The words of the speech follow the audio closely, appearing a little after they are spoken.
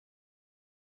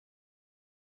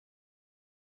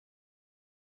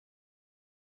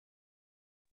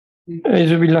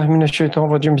أعوذ بالله من الشيطان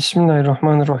الرجيم بسم الله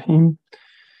الرحمن الرحيم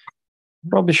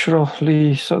رب اشرح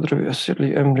لي صدري ويسر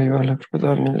لي أمري واحلل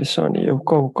عقدة من لساني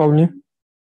يفقهوا قولي.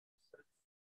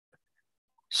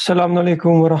 Assalamu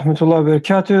alaikum wa rahmatullahi wa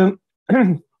barakatuh.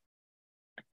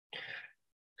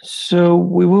 So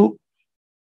we will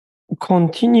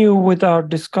continue with our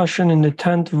discussion in the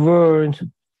 10th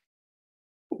word.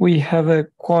 We have a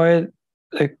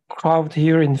crowd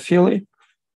here in Philly.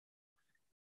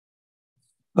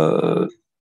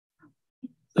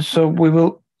 So we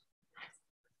will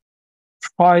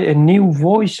try a new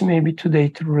voice maybe today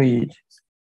to read.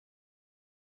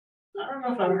 I don't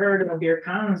know if I've heard of your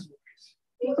Khan's voice.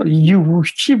 You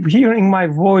keep hearing my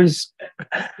voice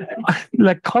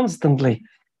like constantly.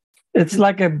 It's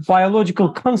like a biological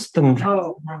constant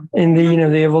in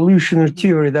the evolutionary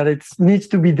theory that it needs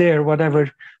to be there, whatever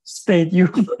state you.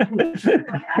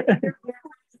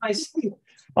 I see.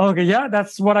 Okay, yeah,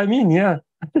 that's what I mean. Yeah.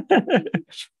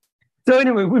 So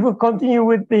anyway, we will continue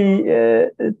with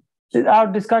our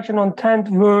discussion on 10th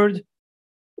word,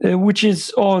 which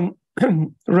is on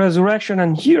resurrection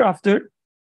and hereafter.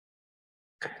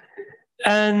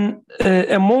 And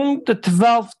among the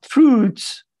 12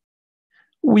 truths,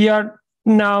 we are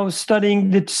now studying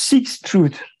the 6th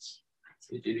truth.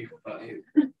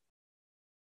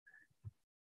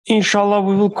 Inshallah,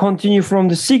 we will continue from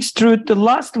the 6th truth. The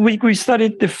last week we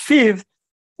studied the 5th,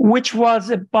 which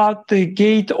was about the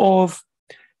gate of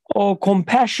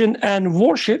compassion and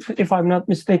worship, if I'm not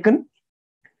mistaken.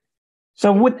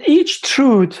 So with each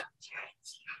truth,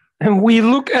 and we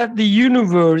look at the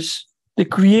universe, the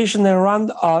creation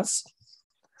around us,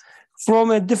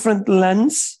 from a different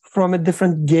lens, from a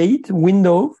different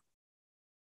window,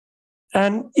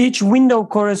 and each window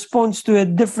corresponds to a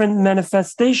different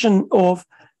manifestation of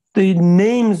the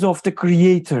names of the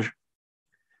Creator.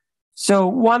 So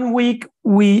one week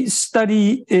we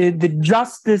study the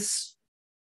justice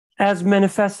as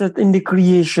manifested in the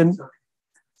creation,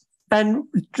 and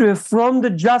from the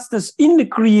justice in the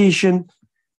creation,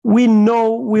 we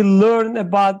learn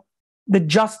about the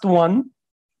just one,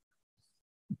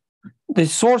 the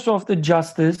source of the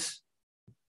justice.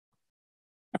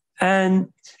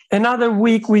 And another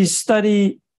week we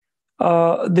study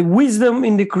the wisdom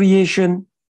in the creation,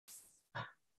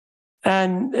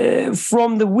 and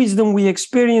from the wisdom we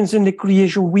experience in the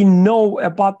creation, we know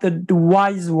about the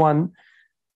wise one,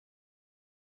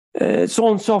 so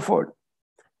on and so forth.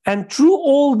 And through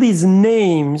all these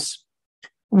names,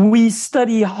 we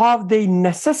study how they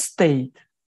necessitate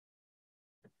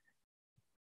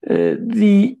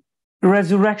the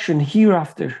resurrection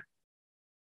hereafter.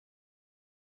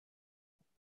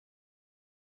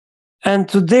 And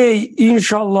today,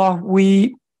 inshallah,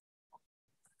 we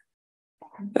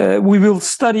will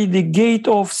study the gate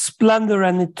of splendor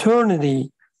and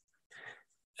eternity,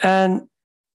 and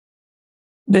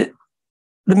the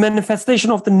manifestation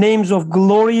of the names of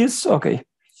glorious,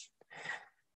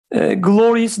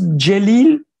 glorious,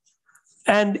 Jalil,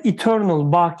 and eternal,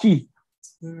 Baki.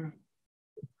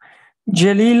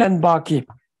 Jalil and Baki.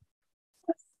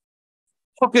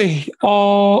 Okay,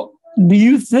 do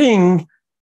you think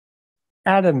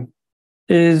Adam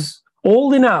is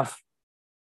old enough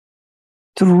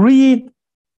to read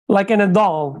like an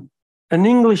adult an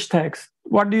English text?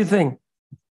 What do you think?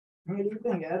 What do you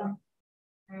think, Adam?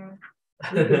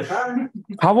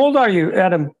 How old are you,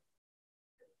 Adam?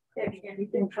 You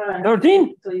can try.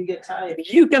 13? Until you get tired.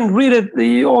 You can read it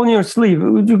on your sleeve.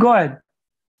 Would you go ahead?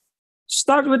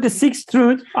 Start with the 6th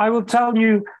truth. I will tell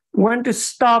you when to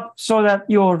stop so that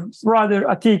your brother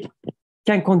Atik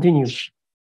can continue.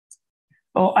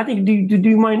 Oh, I think, do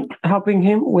you mind helping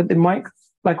him with the mic?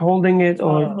 Like holding it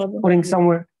or putting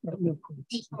somewhere?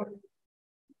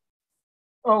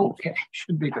 Okay,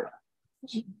 should be good.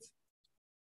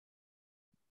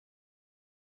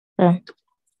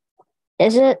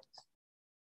 Is it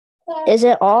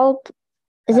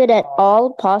at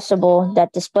all possible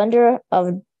that the splendor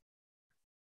of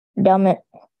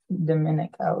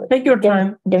Dominicality. Take your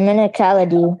time.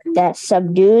 Dominicality that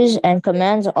subdues and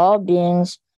commands all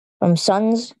beings, from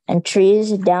suns and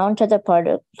trees down to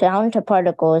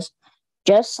particles,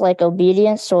 just like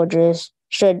obedient soldiers,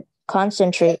 should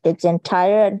concentrate its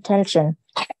entire attention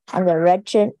on the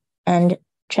wretched and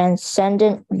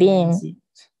transient beings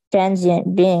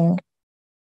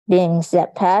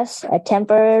that pass a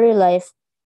temporary life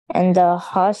in the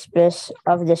hospice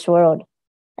of this world,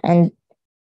 and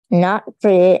not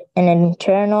create an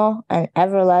eternal and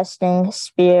everlasting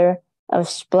sphere of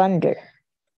splendor,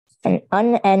 an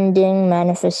unending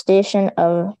manifestation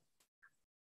of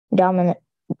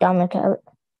dominicality.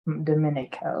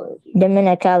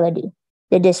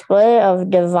 The display of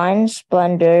divine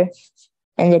splendor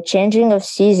and the changing of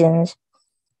seasons,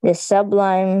 the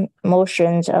sublime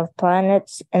motions of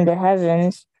planets in the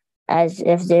heavens as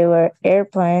if they were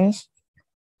airplanes,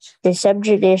 the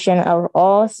subjugation of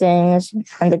all things,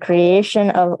 and the creation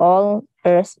of all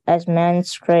earth as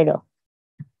man's cradle,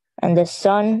 and the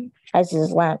sun as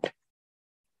his lamp.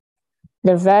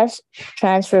 The vast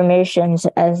transformations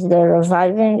as the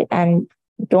reviving and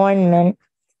adornment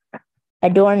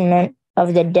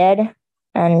of the dead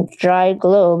and dry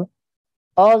globe,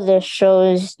 all this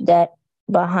shows that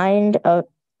behind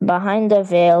the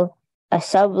veil, a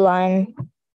sublime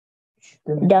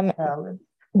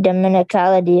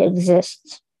dominicality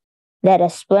exists, that a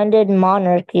splendid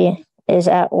monarchy is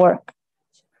at work.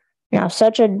 Now,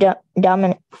 such a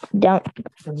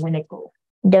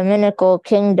dominical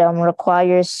kingdom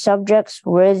requires subjects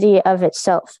worthy of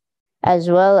itself, as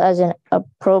well as an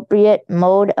appropriate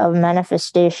mode of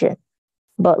manifestation.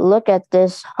 But look at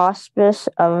this hospice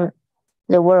of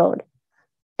the world,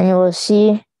 and you will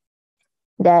see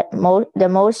that the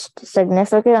most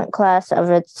significant class of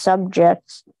its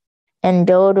subjects,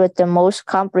 endowed with the most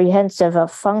comprehensive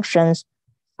of functions,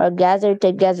 are gathered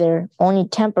together only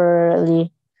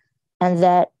temporarily, and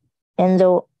that in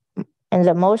the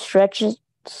most wretched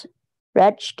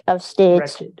of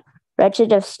states,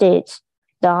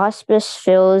 the hospice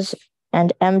fills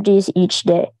and empties each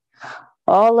day.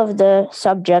 All of the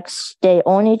subjects stay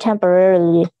only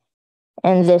temporarily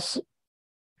in this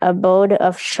abode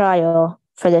of trial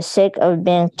for the sake of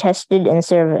being tested in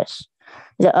service.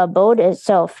 The abode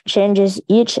itself changes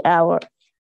each hour.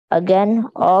 Again,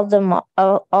 all of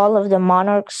the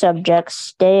monarch subjects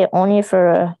stay only for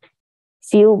a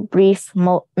few brief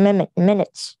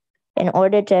minutes in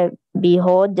order to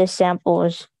behold the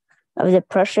samples of the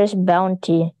precious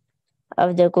bounty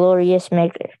of the glorious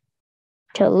Maker,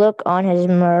 to look on his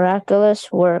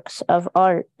miraculous works of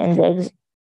art in the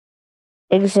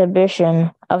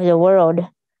exhibition of the world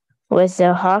with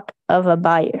the hawk of a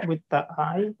buyer. With the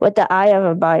eye? With the eye of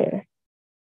a buyer.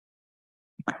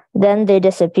 Then they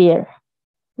disappear.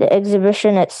 The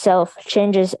exhibition itself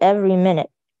changes every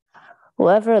minute.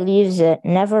 Whoever leaves it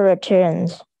never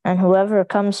returns, and whoever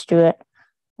comes to it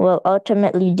will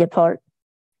ultimately depart.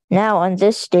 Now, on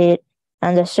this state,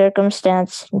 and the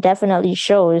circumstance definitely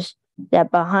shows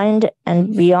that behind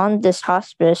and beyond this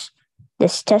hospice,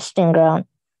 this testing ground,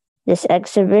 this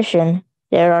exhibition,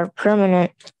 there are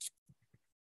permanent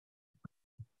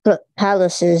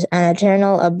palaces and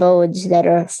eternal abodes that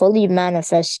are fully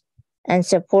manifest and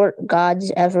support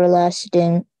God's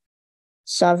everlasting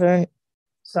sovereignty.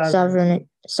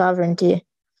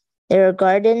 There are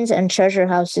gardens and treasure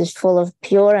houses full of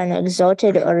pure and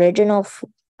exalted original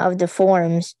of the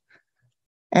forms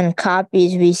and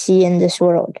copies we see in this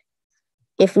world.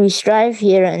 If we strive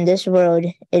here in this world,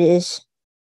 it is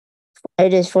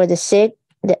for the sake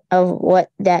of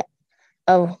what that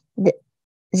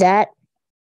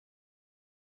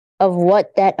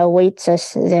awaits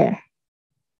us there.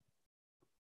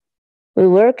 We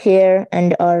work here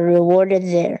and are rewarded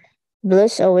there.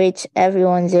 Bliss awaits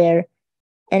everyone there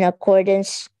in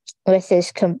accordance with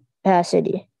his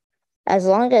capacity. As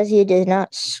long as he does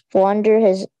not squander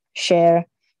his share,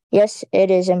 yes,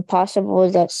 it is impossible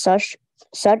that such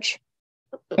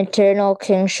eternal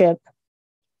kingship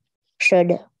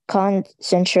should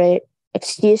concentrate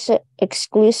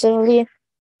exclusively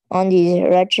on these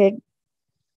wretched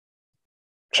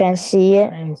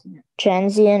transient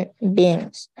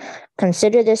beings.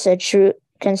 Consider this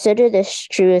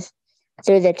truth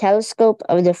through the telescope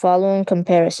of the following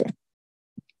comparison.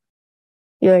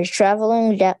 You are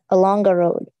traveling along a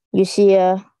road. You see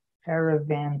a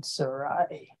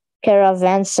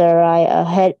caravanserai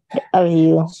ahead of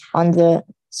you on the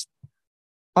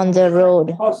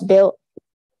road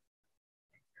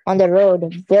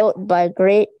built by a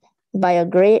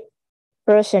great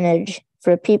personage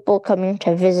for people coming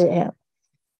to visit him.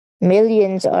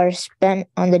 Millions are spent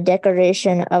on the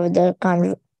decoration of the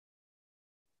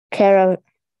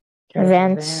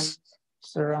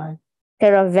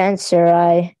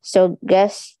caravanserai, so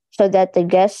that the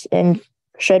guests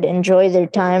should enjoy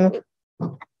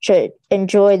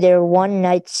their one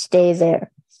night stay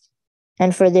there,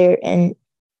 and for their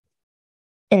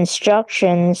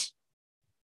instructions.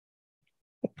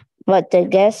 But the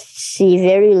guests see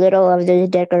very little of the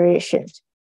decorations.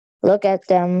 Look at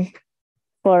them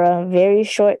for a very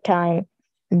short time,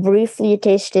 briefly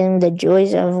tasting the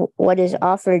joys of what is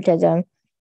offered to them.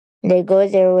 They go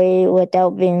their way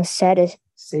without being satiated,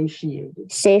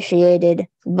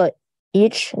 but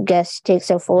each guest takes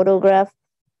a photograph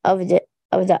of the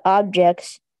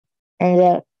objects and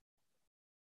the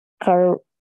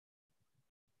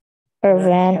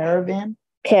Caravan.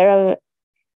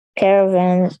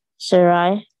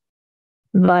 caravanserai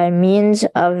by means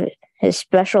of his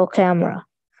special camera.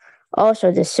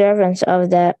 Also, the servants of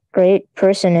that great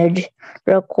personage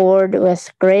record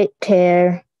with great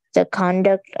care the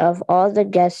conduct of all the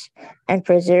guests and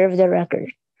preserve the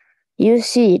record. You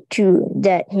see, too,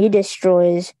 that he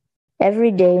destroys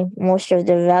every day most of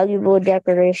the valuable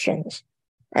decorations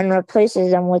and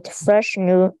replaces them with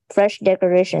fresh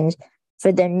decorations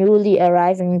for the newly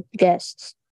arriving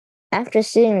guests. After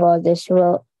seeing all this,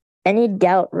 will any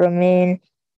doubt remain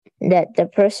that the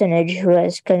personage who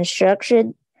has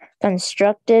constructed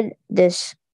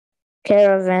this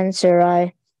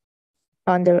caravanserai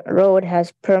on the road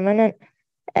has permanent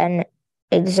and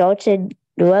exalted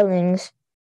dwellings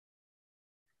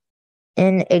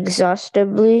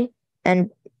inexhaustibly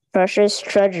and precious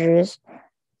treasures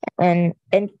and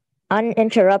an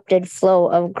uninterrupted flow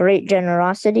of great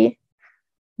generosity?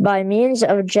 By means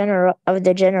of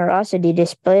the generosity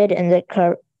displayed in the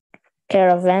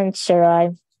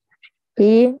caravanserai,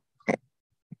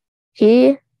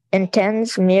 he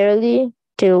intends merely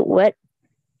to whet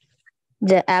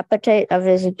the appetite of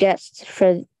his guests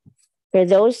for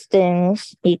those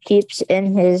things he keeps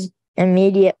in his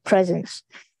immediate presence,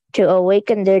 to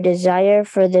awaken their desire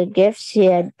for the gifts he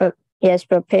has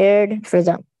prepared for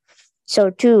them. So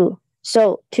too,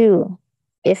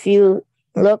 if you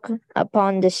look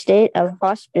upon the state of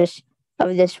hospice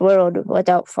of this world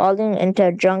without falling into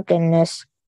drunkenness,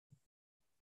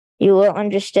 you will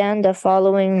understand the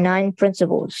following 9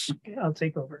 principles. Okay, I'll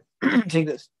take over. Take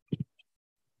this.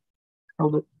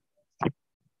 Hold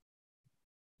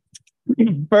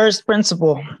it. First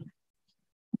principle.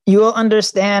 You will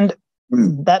understand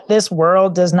that this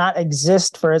world does not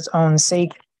exist for its own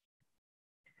sake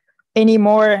any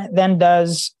more than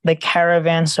does the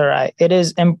caravanserai. It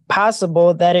is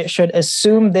impossible that it should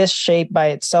assume this shape by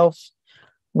itself.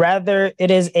 Rather,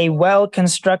 it is a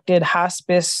well-constructed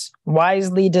hospice,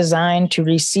 wisely designed to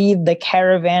receive the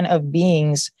caravan of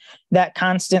beings that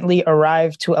constantly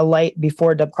arrive to alight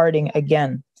before departing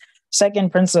again.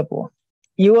 Second principle.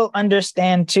 You will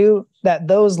understand, too, that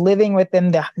those living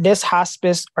within this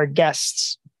hospice are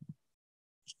guests.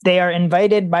 They are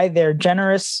invited by their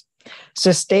generous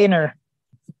sustainer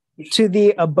to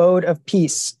the abode of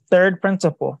peace. Third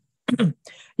principle.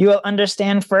 You will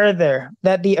understand further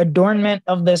that the adornments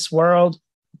of this world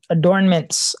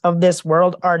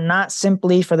are not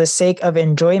simply for the sake of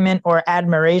enjoyment or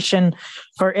admiration,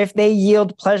 for if they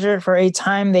yield pleasure for a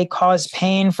time, they cause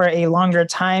pain for a longer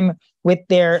time with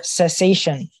their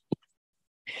cessation.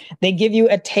 They give you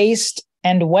a taste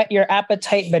and whet your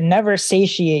appetite, but never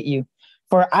satiate you.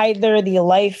 For either the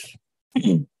life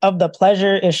of the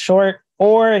pleasure is short,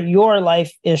 or your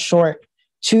life is short,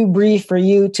 too brief for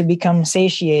you to become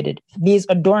satiated. These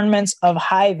adornments of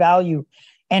high value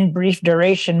and brief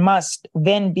duration must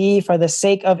then be for the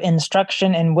sake of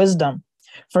instruction and wisdom,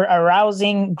 for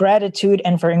arousing gratitude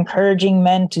and for encouraging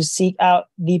men to seek out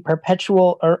the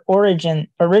perpetual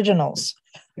originals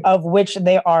of which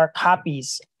they are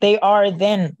copies. They are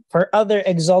then for other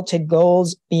exalted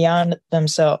goals beyond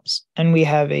themselves. And we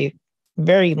have a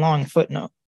very long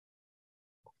footnote.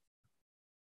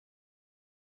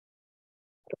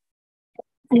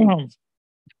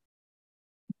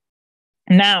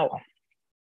 Now,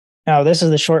 this is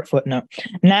the short footnote.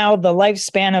 Now, the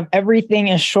lifespan of everything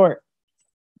is short,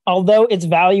 although its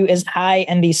value is high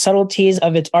and the subtleties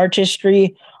of its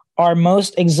artistry are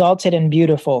most exalted and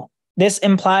beautiful. This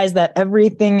implies that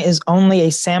everything is only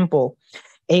a sample,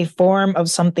 a form of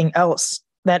something else,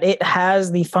 that it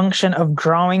has the function of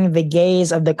drawing the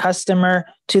gaze of the customer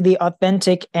to the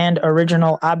authentic and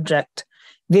original object.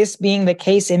 This being the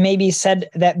case, it may be said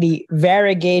that the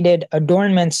variegated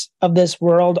adornments of this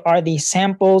world are the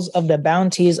samples of the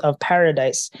bounties of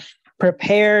paradise,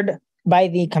 prepared by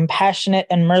the compassionate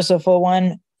and merciful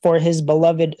one for his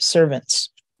beloved servants.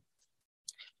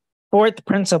 Fourth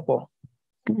principle.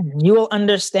 You will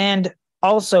understand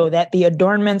also that the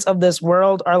adornments of this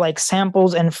world are like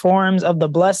samples and forms of the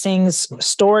blessings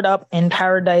stored up in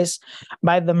paradise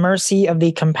by the mercy of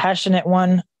the compassionate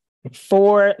one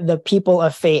for the people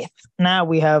of faith. Now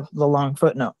we have the long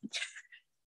footnote.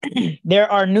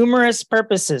 There are numerous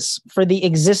purposes for the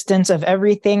existence of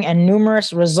everything, and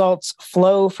numerous results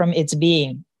flow from its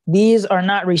being. These are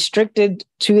not restricted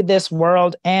to this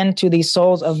world and to the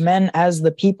souls of men as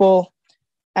the people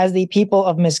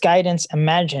of misguidance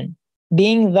imagine,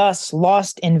 being thus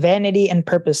lost in vanity and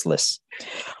purposeless.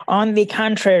 On the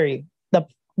contrary,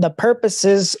 the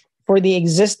purposes for the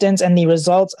existence and the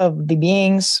results of the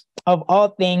beings of all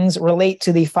things relate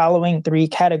to the following 3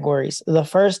 categories. The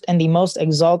first and the most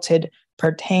exalted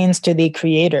pertains to the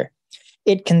Creator.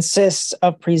 It consists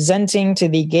of presenting to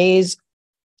the gaze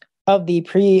of the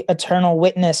pre-eternal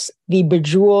witness the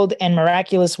bejeweled and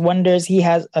miraculous wonders he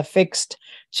has affixed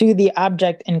to the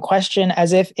object in question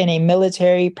as if in a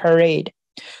military parade.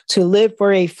 To live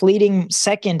for a fleeting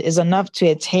second is enough to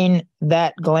attain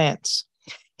that glance.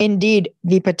 Indeed,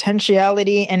 the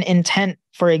potentiality and intent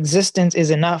for existence is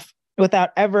enough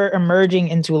without ever emerging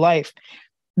into life.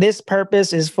 This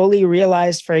purpose is fully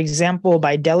realized, for example,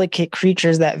 by delicate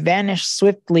creatures that vanish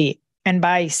swiftly and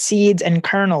by seeds and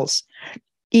kernels,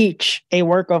 each a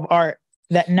work of art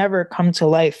that never come to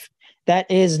life, that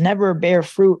is, never bear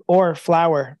fruit or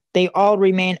flower. They all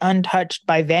remain untouched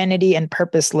by vanity and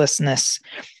purposelessness.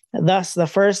 Thus, the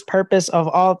first purpose of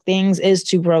all things is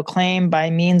to proclaim by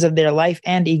means of their life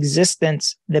and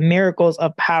existence the miracles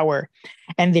of power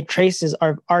and the traces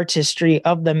of artistry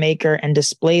of the Maker and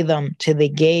display them to the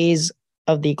gaze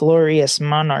of the glorious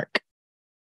monarch.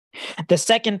 The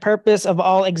second purpose of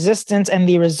all existence and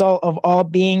the result of all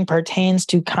being pertains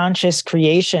to conscious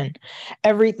creation.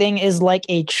 Everything is like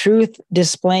a truth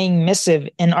displaying missive,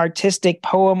 an artistic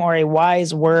poem, or a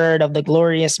wise word of the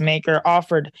glorious Maker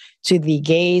offered to the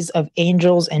gaze of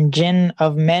angels and jinn,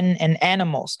 of men and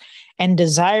animals, and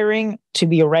desiring to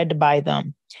be read by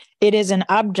them. It is an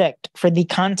object for the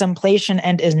contemplation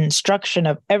and instruction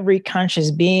of every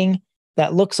conscious being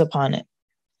that looks upon it.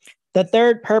 The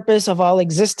third purpose of all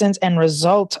existence and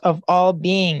result of all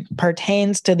being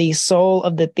pertains to the soul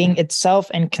of the thing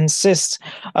itself and consists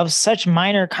of such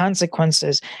minor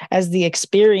consequences as the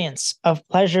experience of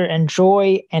pleasure and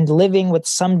joy and living with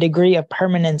some degree of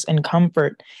permanence and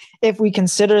comfort. If we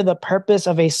consider the purpose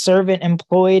of a servant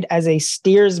employed as a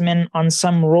steersman on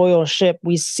some royal ship,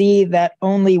 we see that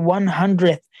only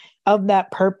 1/100th of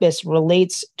that purpose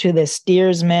relates to the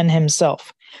steersman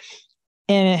himself.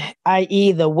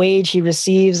 I.e., the wage he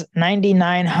receives,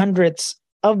 99/100ths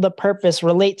of the purpose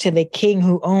relate to the king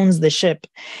who owns the ship.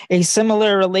 A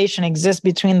similar relation exists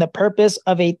between the purpose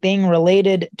of a thing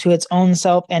related to its own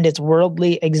self and its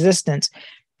worldly existence,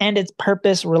 and its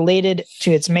purpose related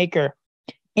to its maker.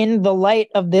 In the light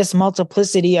of this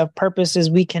multiplicity of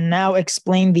purposes, we can now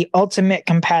explain the ultimate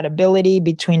compatibility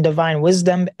between divine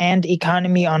wisdom and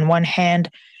economy on one hand,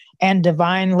 and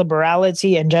divine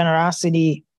liberality and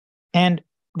generosity.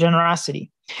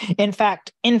 In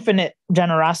fact, infinite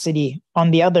generosity,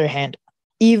 on the other hand,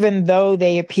 even though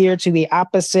they appear to be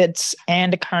opposites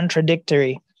and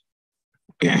contradictory.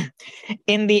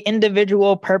 In the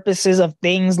individual purposes of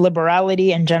things,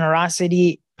 liberality and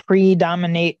generosity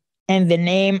predominate, and the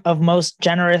name of most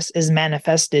generous is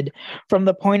manifested. From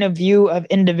the point of view of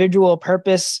individual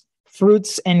purpose,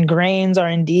 fruits and grains are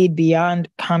indeed beyond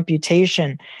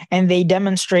computation, and they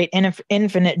demonstrate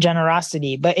infinite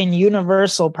generosity. But in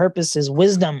universal purposes,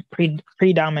 wisdom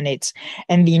predominates,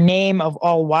 and the name of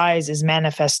all wise is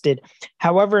manifested.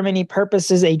 However many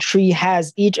purposes a tree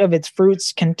has, each of its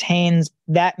fruits contains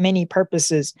that many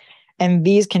purposes, and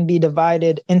these can be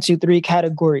divided into three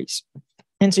categories.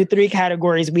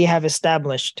 We have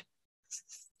established.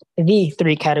 The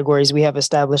three categories we have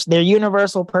established. Their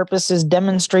universal purposes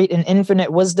demonstrate an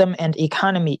infinite wisdom and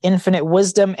economy. Infinite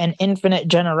wisdom and infinite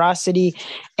generosity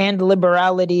and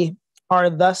liberality are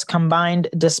thus combined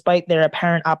despite their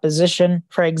apparent opposition.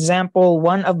 For example,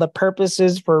 one of the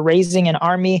purposes for raising an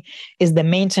army is the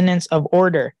maintenance of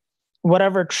order.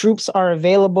 Whatever troops are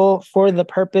available for the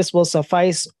purpose will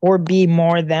suffice or be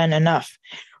more than enough.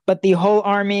 But the whole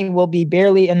army will be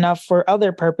barely enough for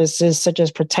other purposes, such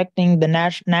as protecting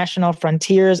the national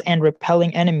frontiers and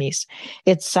repelling enemies.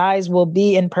 Its size will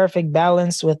be in perfect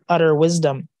balance with utter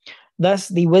wisdom. Thus,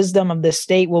 the wisdom of the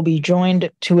state will be joined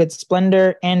to its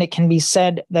splendor, and it can be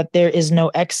said that there is no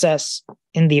excess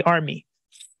in the army.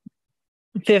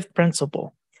 Fifth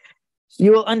principle.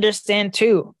 You will understand,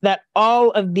 too, that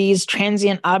all of these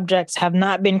transient objects have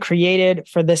not been created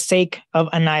for the sake of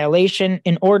annihilation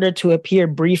in order to appear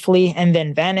briefly and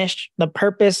then vanish. The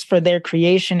purpose for their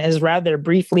creation is rather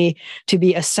briefly to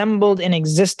be assembled in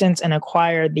existence and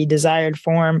acquire the desired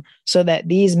form so that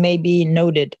these may be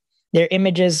noted, their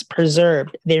images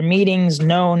preserved, their meanings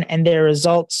known, and their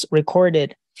results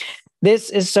recorded. This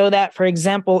is so that, for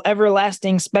example,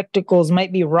 everlasting spectacles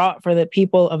might be wrought for the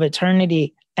people of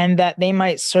eternity, and that they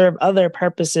might serve other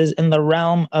purposes in the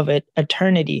realm of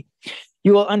eternity.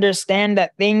 You will understand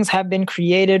that things have been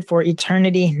created for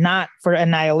eternity, not for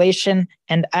annihilation,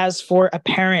 and as for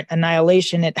apparent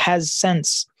annihilation, it has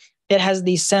sense. It has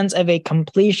the sense of a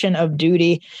completion of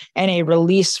duty and a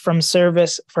release from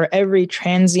service, for every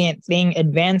transient thing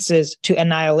advances to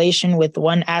annihilation with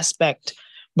one aspect,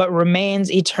 but remains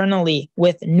eternally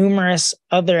with numerous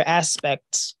other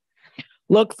aspects.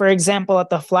 Look, for example, at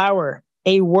the flower.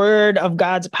 A word of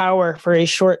God's power, for a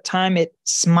short time it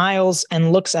smiles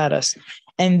and looks at us,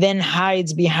 and then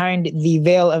hides behind the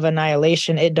veil of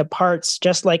annihilation. It departs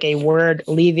just like a word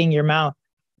leaving your mouth.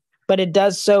 But it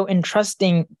does so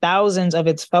entrusting thousands of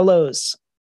its fellows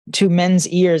to men's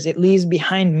ears. It leaves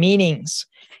behind meanings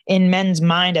in men's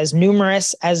mind as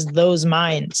numerous as those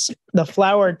minds. The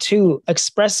flower, too,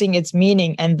 expressing its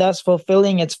meaning and thus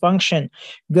fulfilling its function,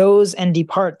 goes and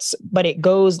departs, but it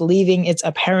goes leaving its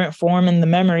apparent form in the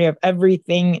memory of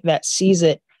everything that sees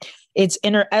it, its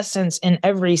inner essence in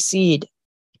every seed.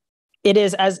 It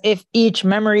is as if each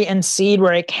memory and seed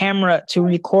were a camera to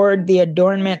record the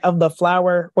adornment of the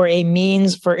flower or a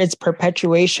means for its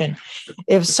perpetuation.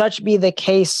 If such be the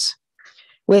case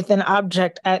with an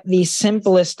object at the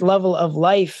simplest level of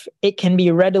life, it can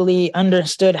be readily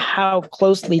understood how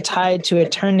closely tied to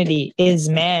eternity is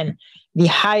man, the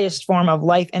highest form of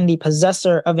life and the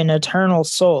possessor of an eternal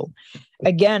soul.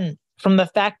 Again, from the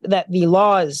fact that the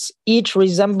laws, each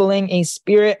resembling a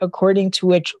spirit according to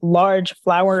which large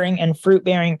flowering and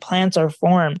fruit-bearing plants are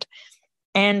formed,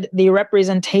 and the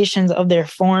representations of their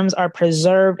forms are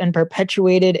preserved and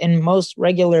perpetuated in most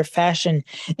regular fashion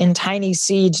in tiny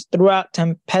seeds throughout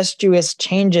tempestuous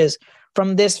changes.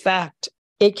 From this fact,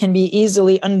 it can be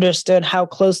easily understood how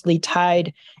closely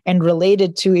tied and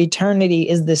related to eternity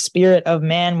is the spirit of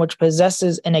man, which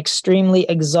possesses an extremely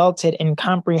exalted and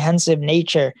comprehensive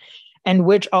nature, and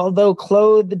which, although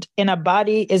clothed in a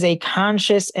body, is a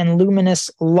conscious and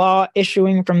luminous law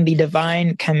issuing from the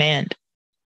divine command.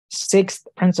 Sixth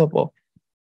principle.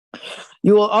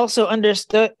 You will also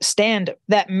understand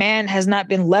that man has not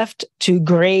been left to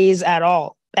graze at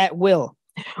all, at will,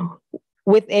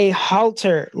 with a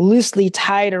halter loosely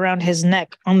tied around his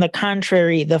neck. On the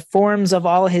contrary, the forms of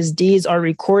all his deeds are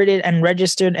recorded and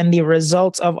registered, and the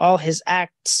results of all his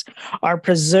acts are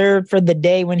preserved for the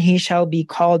day when he shall be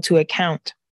called to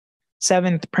account.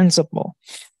 Seventh principle.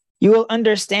 You will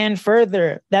understand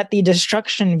further that the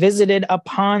destruction visited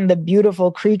upon the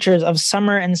beautiful creatures of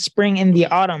summer and spring in the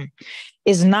autumn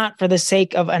is not for the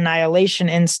sake of annihilation.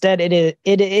 Instead, it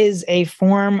is a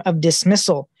form of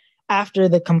dismissal after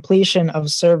the completion of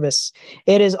service.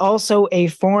 It is also a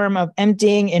form of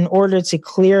emptying in order to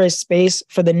clear a space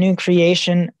for the new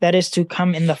creation that is to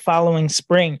come in the following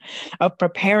spring, of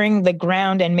preparing the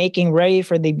ground and making ready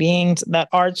for the beings that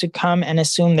are to come and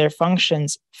assume their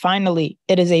functions. Finally,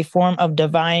 it is a form of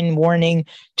divine warning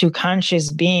to conscious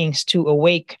beings to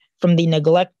awake from the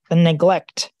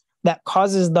neglect that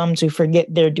causes them to forget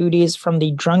their duties, from the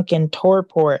drunken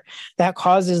torpor that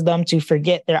causes them to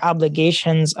forget their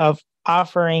obligations of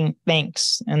offering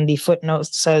thanks. And the footnote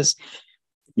says,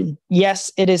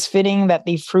 yes, it is fitting that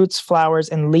the fruits, flowers,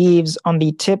 and leaves on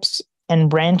the tips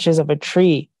and branches of a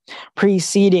tree,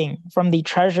 proceeding from the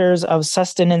treasures of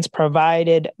sustenance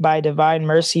provided by divine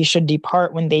mercy, should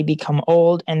depart when they become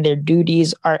old and their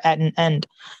duties are at an end.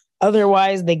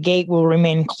 Otherwise, the gate will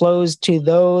remain closed to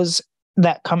those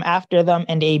that come after them,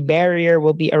 and a barrier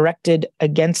will be erected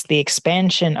against the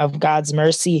expansion of God's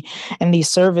mercy and the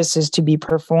services to be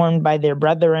performed by their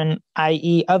brethren,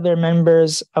 i.e., other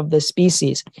members of the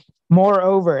species.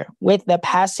 Moreover, with the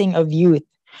passing of youth,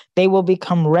 they will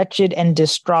become wretched and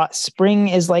distraught. Spring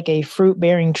is like a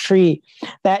fruit-bearing tree.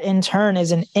 That in turn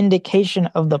is an indication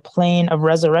of the plane of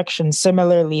resurrection.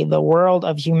 Similarly, the world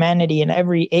of humanity in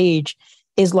every age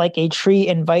is like a tree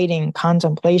inviting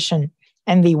contemplation,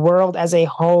 and the world as a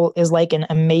whole is like an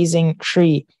amazing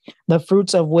tree, the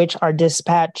fruits of which are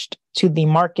dispatched to the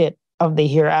market of the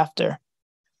hereafter.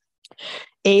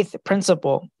 Eighth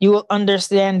principle. You will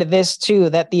understand this too,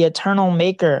 that the eternal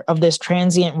maker of this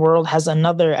transient world has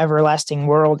another everlasting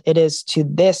world. It is to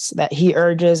this that he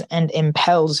urges and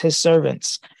impels his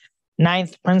servants.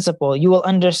 Ninth principle. You will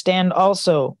understand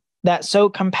also that so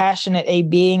compassionate a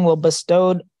being will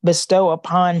bestow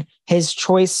upon his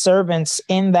choice servants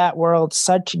in that world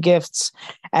such gifts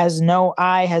as no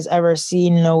eye has ever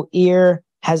seen, no ear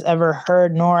has ever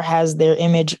heard, nor has their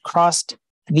image crossed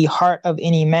the heart of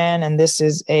any man. And this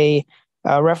is a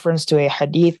reference to a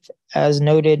hadith as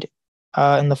noted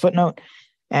in the footnote.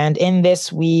 And in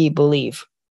this we believe.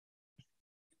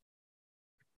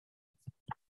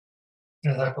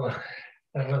 That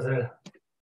was a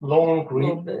long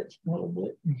read.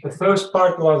 The first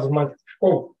part was my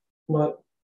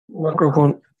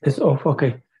microphone is off.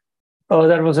 Okay. Oh,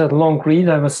 that was a long read.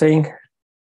 I was saying,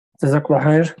 Jazakallah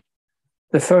khair.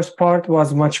 The first part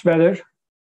was much better,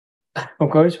 of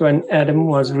course, when Adam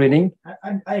was reading.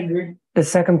 I agree. The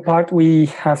second part, we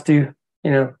have to,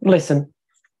 listen.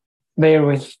 Bear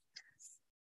with.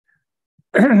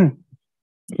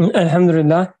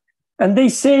 Alhamdulillah. And they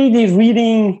say the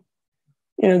reading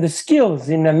the skills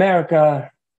in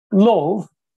America low,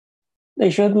 they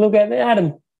should look at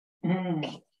Adam.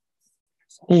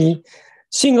 He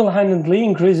single-handedly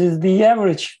increases the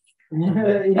average.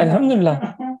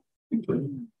 Alhamdulillah.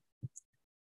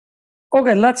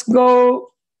 Okay, let's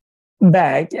go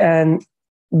back and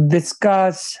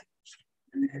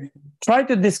try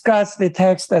to discuss the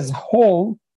text as a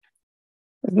whole.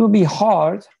 It will be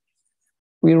hard.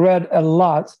 We read a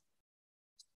lot.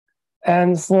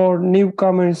 And for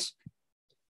newcomers,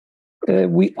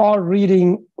 we are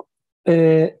reading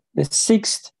the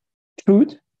sixth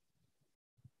truth.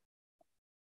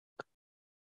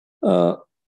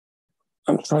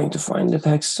 I'm trying to find the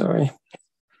text, sorry.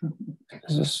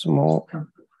 This is small.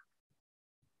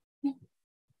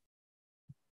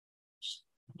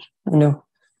 No.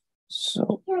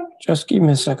 So just give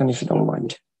me a second if you don't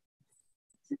mind.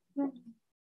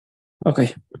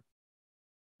 Okay.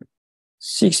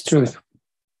 Sixth truth.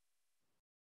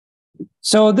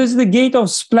 So this is the gate of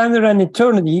splendor and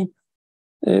eternity.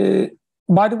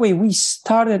 By the way, we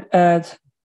started at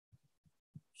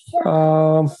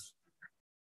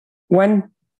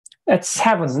at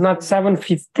 7, not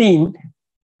 7:15.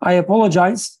 I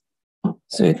apologize.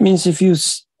 So it means if you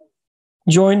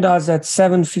joined us at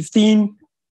 7:15,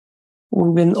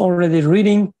 we've been already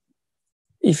reading.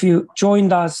 If you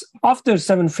joined us after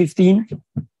 7:15,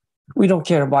 we don't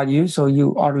care about you, so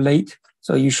you are late,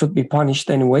 so you should be punished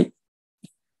anyway.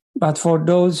 But for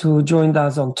those who joined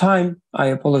us on time, I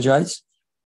apologize.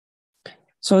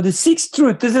 So the sixth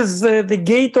truth, this is the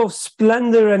gate of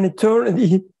splendor and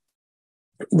eternity,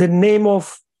 the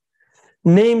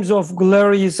names of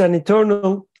glorious and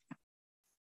eternal.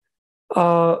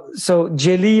 So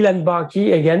Jalil and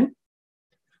Baki again.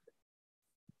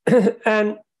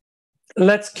 And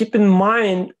let's keep in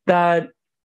mind that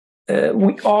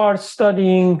we are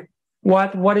studying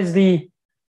what is the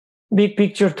big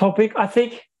picture topic, I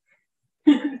think?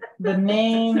 The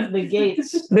name, the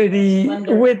gates.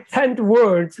 With 10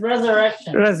 words.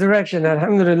 Resurrection. Resurrection,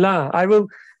 alhamdulillah. I will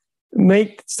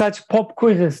make such pop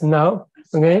quizzes now,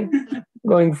 okay,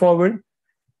 going forward.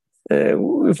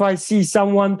 If I see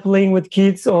someone playing with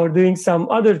kids or doing some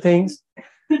other things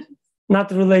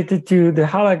not related to the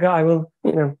halakha, I will,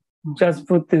 just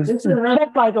put this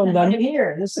spotlight on them.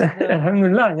 Here. This is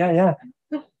Alhamdulillah, yeah.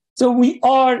 So we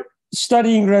are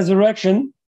studying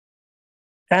resurrection.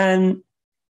 And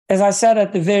as I said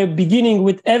at the very beginning,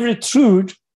 with every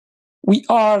truth, we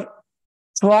are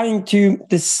trying to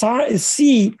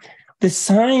see the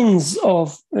signs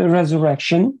of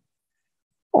resurrection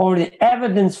or the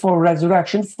evidence for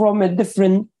resurrection from a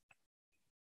different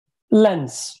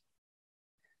lens.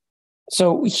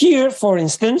 So here, for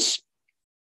instance,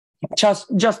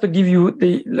 just to give you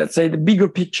let's say the bigger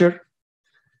picture,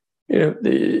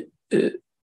 the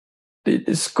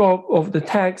scope of the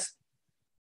text.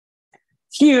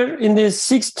 Here in this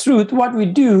sixth truth, what we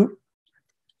do,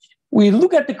 we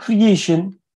look at the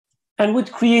creation, and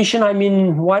with creation, I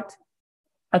mean what?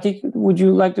 I think, would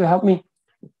you like to help me?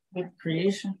 with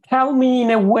creation. Tell me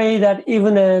in a way that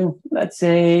even let's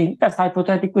say, that's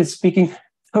hypothetically speaking,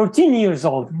 13 years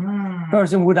old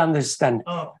person would understand.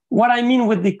 Oh. What I mean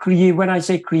with when I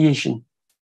say creation.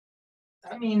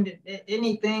 I mean,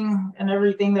 anything and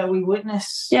everything that we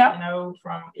witness,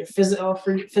 from your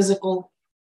physical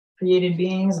created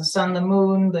beings, the sun, the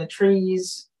moon, the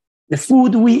trees, the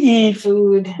food we eat,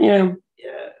 yeah.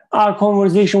 Our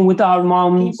conversation with our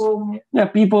moms,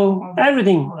 people,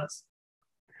 everything.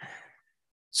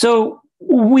 So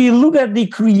we look at the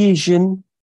creation,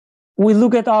 we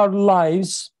look at our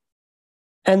lives,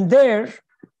 and there,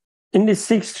 in the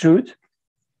sixth truth,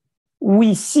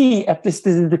 we see, at least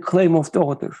this is the claim of the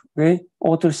author. Okay?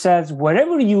 Author says,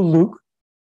 wherever you look,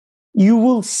 you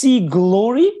will see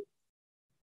glory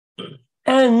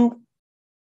and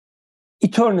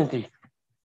eternity.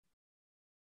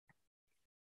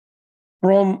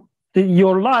 From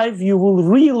your life, you will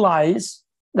realize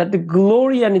that the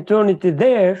glory and eternity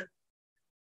there,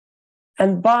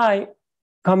 and by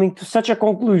coming to such a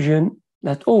conclusion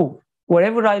that,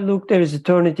 wherever I look, there is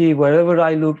eternity. Wherever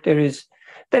I look, there's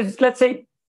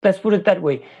let's put it that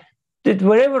way, that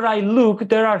wherever I look,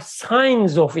 there are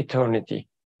signs of eternity.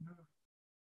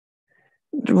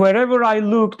 Wherever I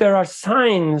look, there are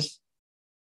signs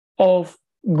of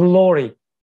glory.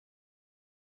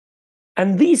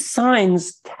 And these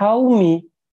signs tell me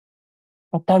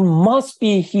that there must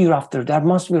be a hereafter, there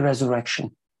must be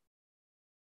resurrection.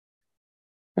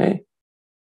 Okay?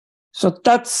 So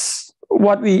that's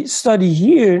what we study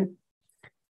here.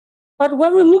 But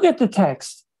when we look at the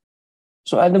text,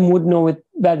 so Adam would know it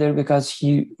better because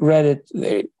he read it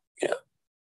very,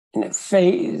 in a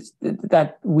phase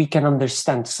that we can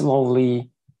understand slowly,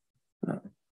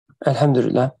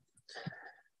 alhamdulillah,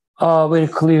 very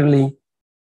clearly.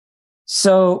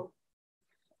 So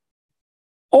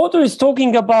author is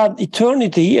talking about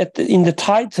eternity in the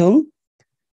title,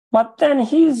 but then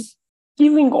he's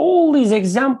giving all these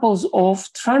examples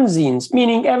of transience,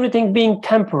 meaning everything being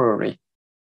temporary.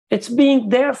 It's being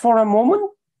there for a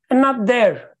moment and not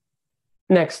there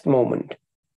next moment.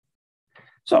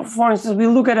 So, for instance, we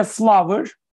look at a flower,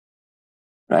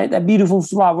 right? A beautiful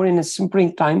flower in the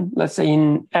springtime, let's say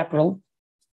in April.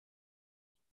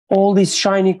 All these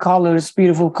shiny colors,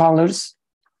 beautiful colors.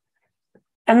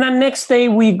 And then next day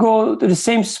we go to the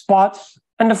same spot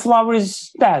and the flower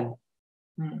is dead.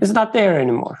 It's not there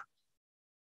anymore,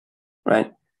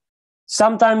 right?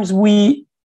 Sometimes we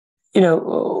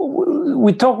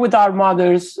talk with our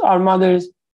mothers. Our mother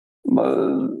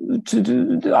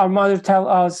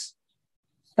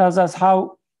tells us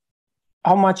how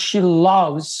much she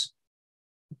loves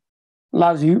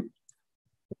you.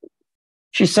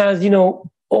 She says,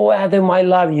 oh, Adam, I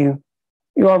love you.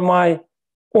 You are my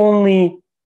only,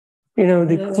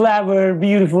 the clever,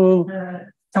 beautiful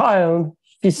child,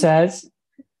 she says.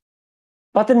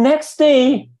 But the next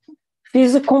day,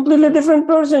 she's a completely different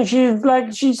person.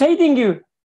 She's hating you.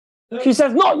 She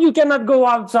says, no, you cannot go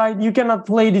outside. You cannot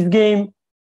play this game.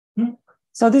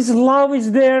 So this love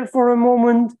is there for a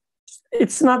moment.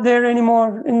 It's not there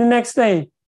anymore in the next day.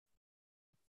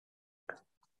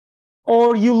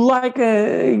 Or you like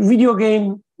a video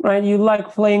game, right? You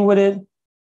like playing with it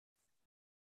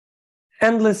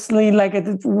endlessly, like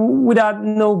without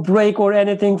no break or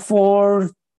anything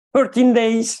for 13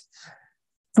 days,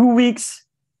 2 weeks.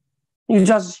 You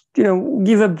just,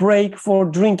 give a break for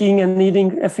drinking and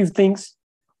eating a few things.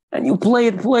 And you play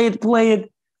it.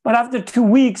 But after 2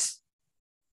 weeks,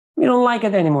 you don't like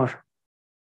it anymore.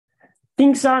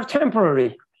 Things are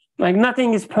temporary. Like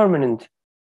nothing is permanent.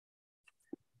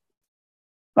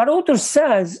 But author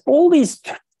says all these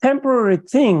temporary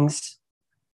things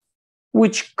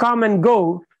which come and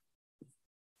go,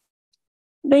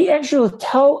 they actually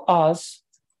tell us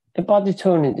about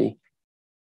eternity.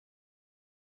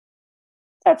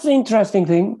 That's the interesting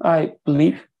thing, I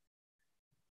believe.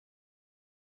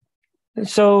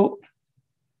 So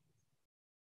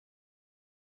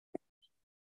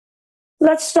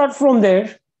let's start from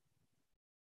there.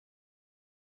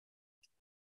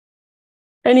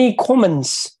 Any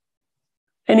comments,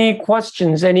 any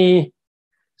questions, any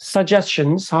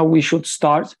suggestions how we should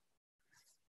start?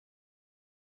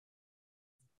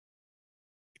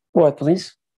 What,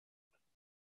 please?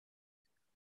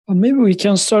 Maybe we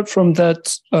can start from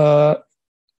that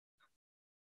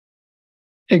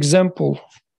example,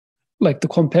 like the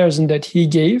comparison that he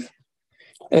gave.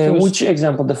 Which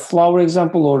example? The flower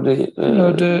example or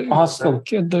the hostel?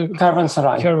 The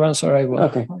Caravanserai. Caravanserai one.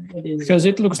 Okay. Because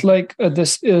it looks like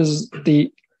this is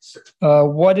the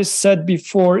what is said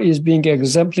before is being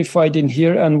exemplified in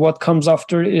here, and what comes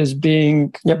after is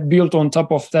being built on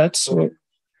top of that. So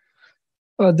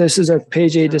this is at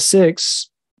page 86.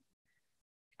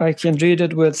 I can read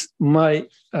it with my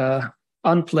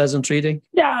unpleasant reading.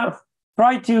 Yeah,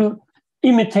 try to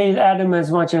imitate Adam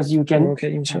as much as you can.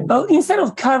 Okay, inshallah. Well, instead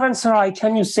of caravanserai,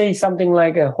 can you say something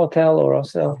like a hotel or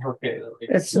hostel? Okay.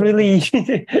 It's really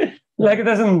like it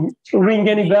doesn't ring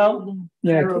any bell.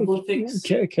 Yeah,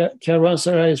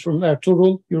 Caravanserai is from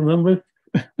Ertugrul, you remember?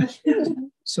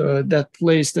 So that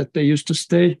place that they used to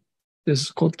stay, this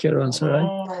is called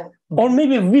Caravanserai. Or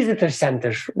maybe a visitor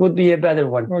center would be a better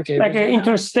one. Okay. Like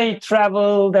interstate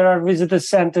travel, there are visitor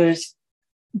centers.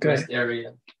 Okay. Rest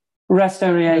area. Rest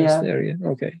area, Rest area.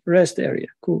 Okay. Rest area.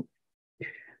 Cool.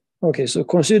 Okay. So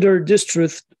consider this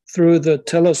truth through the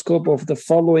telescope of the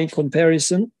following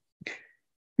comparison.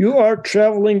 You are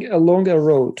traveling along a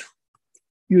road.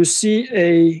 You see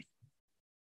a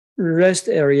rest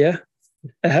area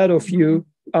ahead of you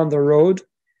on the road,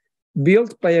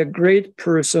 built by a great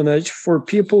personage for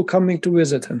people coming to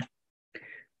visit him.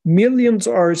 Millions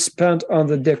are spent on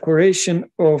the decoration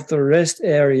of the rest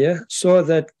area so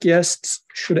that guests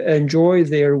should enjoy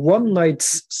their one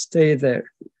night's stay there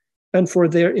and for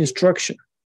their instruction.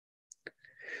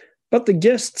 But the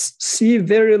guests see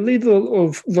very little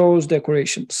of those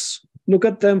decorations. Look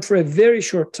at them for a very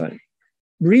short time,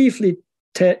 briefly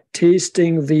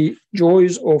tasting the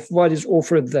joys of what is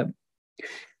offered them.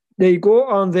 They go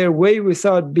on their way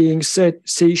without being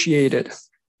satiated.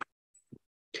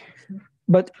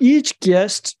 But each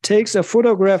guest takes a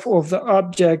photograph of the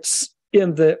objects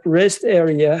in the rest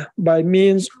area by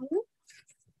means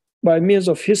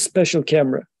of his special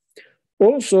camera.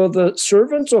 Also, the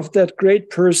servants of that great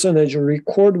personage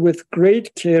record with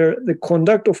great care the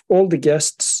conduct of all the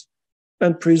guests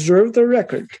and preserve the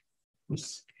record.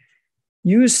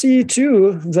 You see,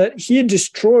 too, that he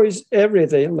destroys every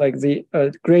day, like the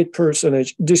great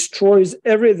personage, destroys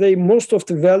every day most of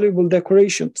the valuable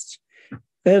decorations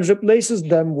and replaces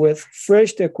them with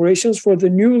fresh decorations for the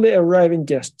newly arriving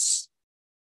guests.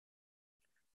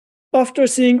 After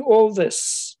seeing all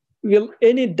this, will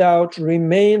any doubt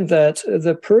remain that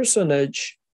the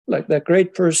personage, like that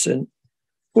great person,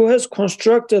 who has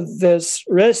constructed this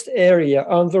rest area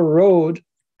on the road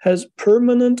has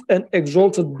permanent and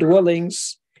exalted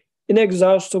dwellings,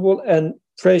 inexhaustible and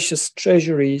precious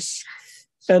treasuries,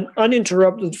 an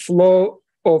uninterrupted flow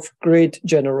of great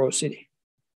generosity?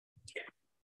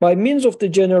 By means of the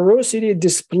generosity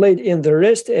displayed in the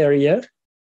rest area,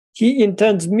 he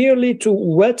intends merely to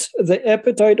whet the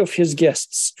appetite of his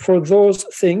guests for those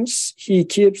things he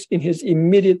keeps in his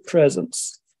immediate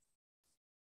presence.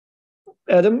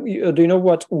 Adam, do you know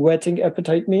what whetting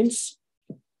appetite means?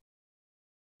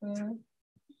 No.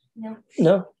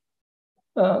 No?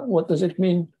 What does it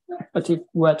mean?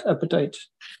 Whet appetite?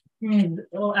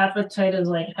 Well, appetite is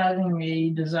like having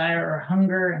a desire or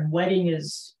hunger, and whetting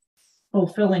is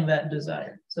fulfilling that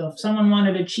desire. So if someone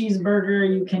wanted a cheeseburger,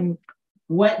 you can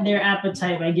whet their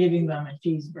appetite by giving them a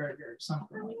cheeseburger or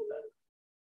something like that.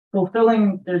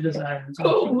 Fulfilling their desires.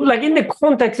 Like in the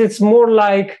context, it's more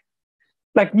like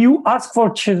you ask for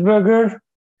cheeseburger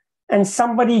and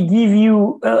somebody give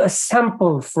you a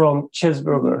sample from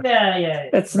cheeseburger. Yeah.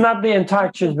 It's not the entire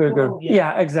cheeseburger.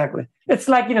 Yeah, exactly. It's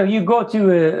like, you go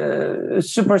to a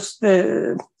super...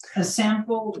 a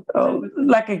sample?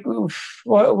 Like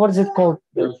what is it called?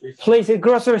 Place, a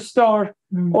grocery store,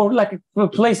 or like a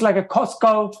place like a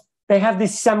Costco. They have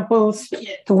these samples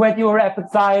to whet your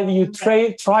appetite. You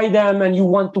try them and you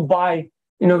want to buy,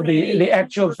 the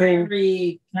actual thing.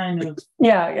 Temporary kind of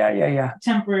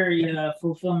temporary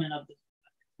fulfillment of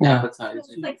the appetite.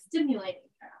 It's like stimulating.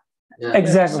 Yeah.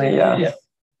 Exactly, yeah.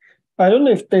 I don't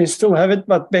know if they still have it,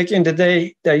 but back in the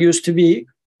day, there used to be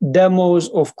demos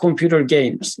of computer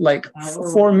games, like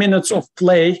 4 minutes of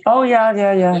play. Oh, yeah.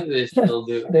 They still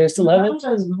do. They still have it?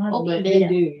 But they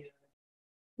do.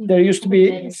 There used to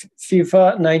be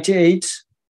FIFA 98,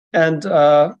 and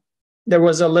there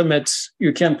was a limit.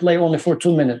 You can play only for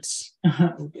 2 minutes.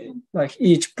 Okay. Like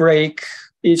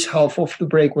each half of the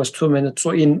break was 2 minutes.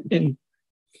 So in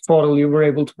total, you were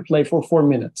able to play for 4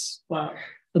 minutes. Wow.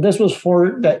 So this was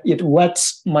for that it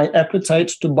whets my appetite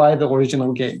to buy the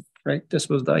original game, right? This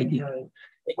was the idea.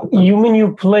 You mean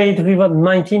you played FIFA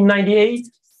 1998?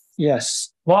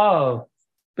 Yes. Wow.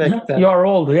 Back then. You are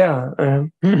old, yeah.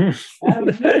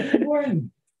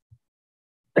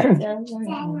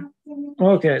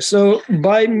 Okay, so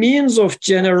by means of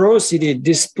generosity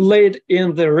displayed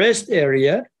in the rest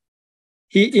area,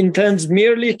 he intends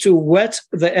merely to whet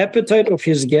the appetite of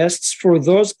his guests for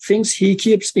those things he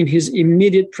keeps in his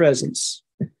immediate presence,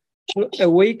 to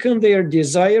awaken their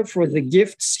desire for the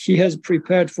gifts he has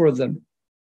prepared for them.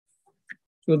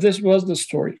 So this was the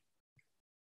story.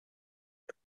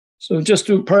 So just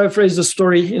to paraphrase the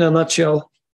story in a nutshell,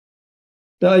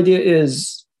 the idea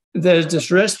is there's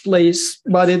this rest place,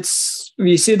 but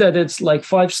we see that it's like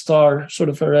 5-star sort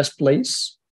of a rest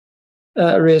place,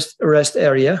 rest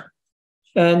area.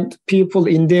 And people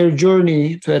in their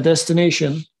journey to a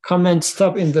destination come and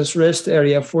stop in this rest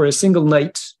area for a single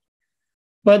night.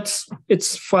 But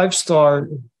it's 5-star,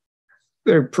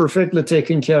 they're perfectly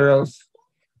taken care of.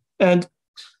 And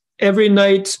every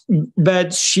night,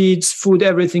 bed, sheets, food,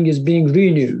 everything is being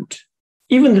renewed.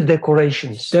 Even the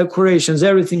decorations. Decorations,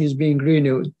 everything is being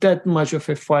renewed. That much of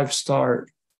a 5-star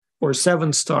or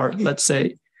 7-star, let's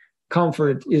say,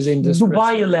 comfort is in this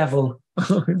Dubai level.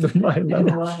 Dubai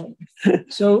level.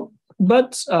 So,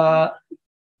 but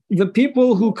the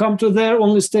people who come to there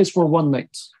only stays for 1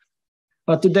 night.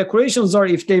 But the decorations are,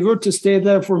 if they were to stay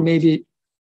there for maybe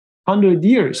 100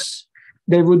 years,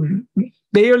 they would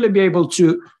barely be able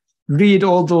to read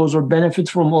all those or benefit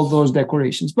from all those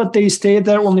decorations. But they stay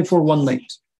there only for 1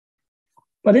 night.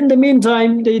 But in the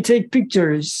meantime, they take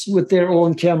pictures with their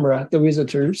own camera, the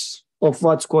visitors, of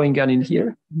what's going on in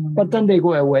here. But then they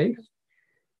go away.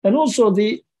 And also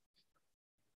the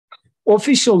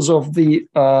officials of the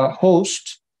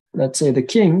host, let's say the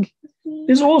king,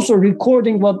 is also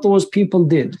recording what those people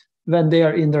did when they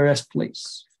are in the rest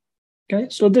place. Okay,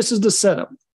 so this is the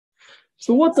setup.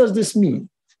 So what does this mean?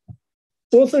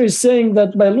 Author is saying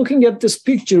that by looking at this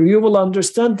picture, you will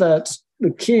understand that the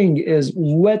king is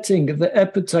whetting the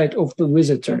appetite of the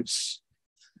visitors.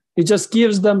 He just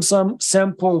gives them some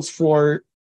samples for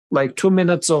like 2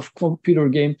 minutes of computer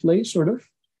gameplay, sort of.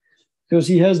 because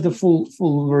he has the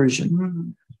full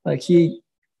version. Like he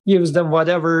gives them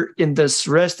whatever in this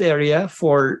rest area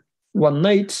for one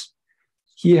night.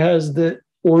 He has the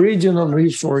original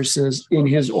resources in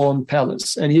his own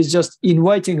palace, and he's just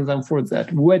inviting them for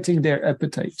that, whetting their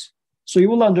appetite. So you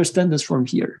will understand this from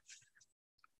here.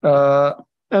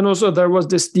 And also there was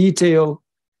this detail,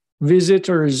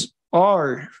 visitors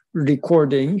are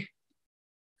recording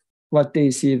what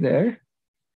they see there,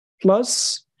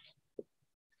 plus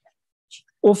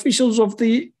officials of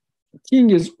the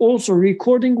king is also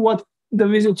recording what the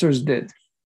visitors did.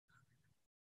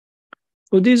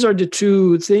 So these are the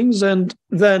two things. And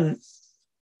then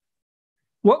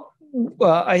what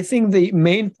I think the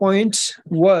main point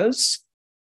was,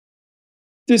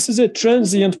 this is a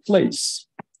transient place.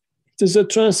 It is a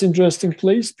interesting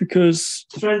place because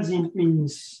Transient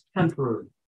means temporary.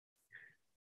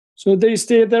 so they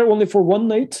stay there only for one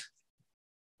night,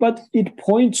 but it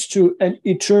points to an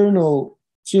eternal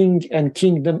king and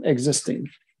kingdom existing.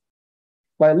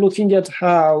 By looking at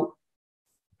how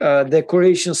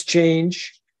decorations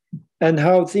change and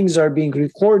how things are being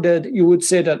recorded, you would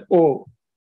say that, oh,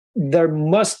 there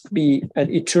must be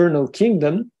an eternal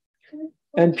kingdom,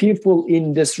 and people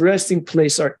in this resting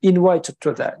place are invited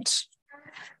to that.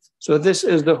 So this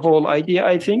is the whole idea,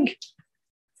 I think.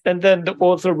 And then the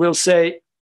author will say,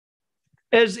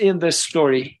 as in this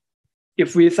story,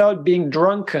 if without being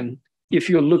drunken, if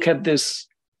you look at this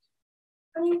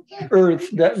earth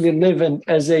that we live in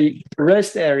as a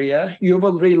rest area, you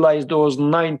will realize those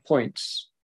 9 points.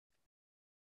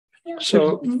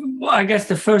 So I guess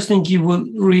the first thing you will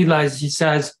realize, he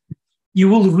says, you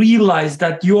will realize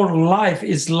that your life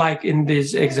is like in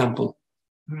this example.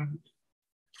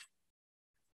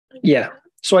 yeah.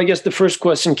 So I guess the first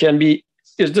question can be,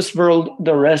 is this world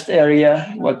the rest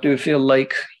area? What do you feel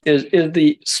like? Is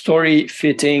the story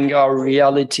fitting our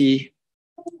reality?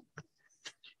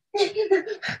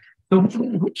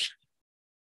 The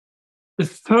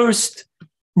first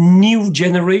new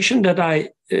generation that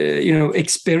I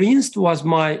experienced was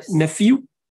my nephew.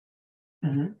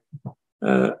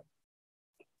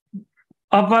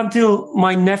 Up until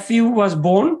my nephew was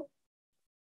born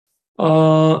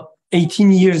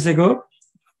 18 years ago,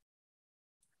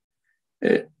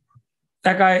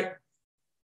 I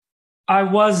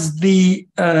was the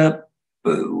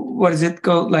what is it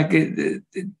called, like a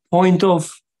point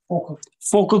of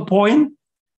focal point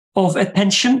of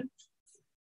attention,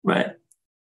 right?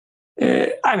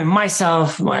 I mean,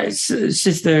 myself, my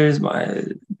sisters, my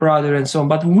brother, and so on.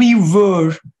 But we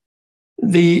were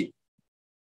the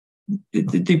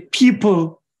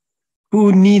people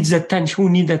who need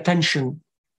attention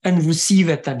and receive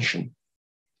attention.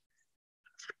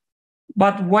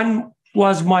 But when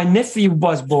my nephew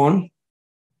was born,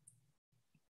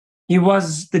 he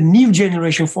was the new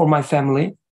generation for my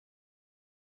family.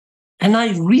 And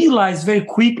I realized very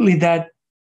quickly that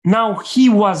now he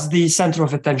was the center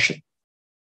of attention.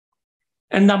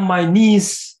 And then my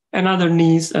niece and other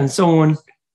niece and so on.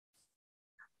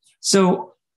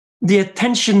 So the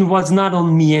attention was not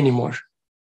on me anymore.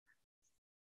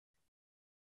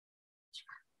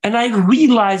 And I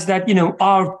realized that,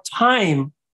 our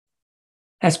time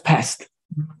has passed.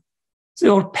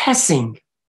 So passing,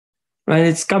 right?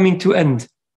 It's coming to end.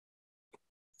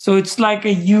 So it's like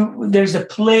there's a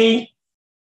play.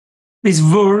 This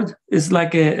word is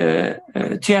like a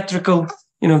theatrical,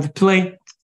 the play.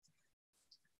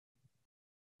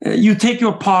 You take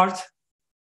your part.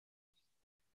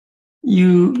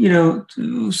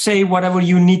 To say whatever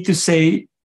you need to say.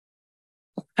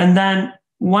 And then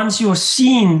once your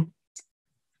scene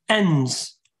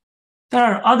ends, there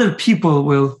are other people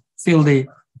will fill the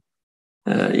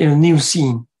new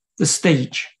scene, the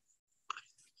stage.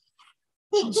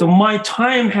 So my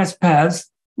time has passed.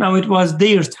 Now it was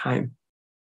their time.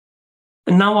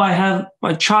 And now I have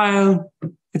my child.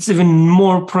 It's even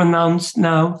more pronounced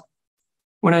now.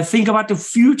 When I think about the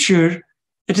future,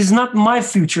 it is not my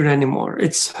future anymore.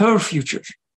 It's her future.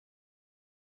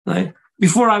 Right?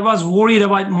 Before I was worried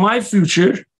about my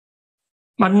future,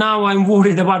 but now I'm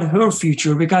worried about her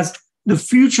future because the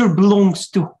future belongs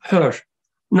to her,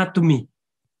 not to me.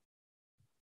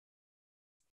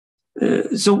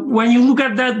 So when you look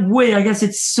at that way, I guess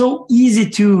it's so easy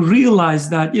to realize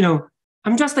that,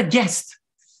 I'm just a guest.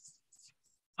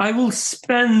 I will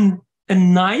spend a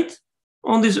night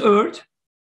on this earth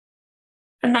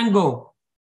and then go.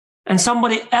 And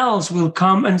somebody else will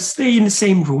come and stay in the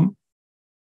same room,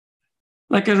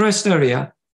 like a rest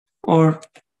area, or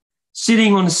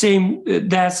sitting on the same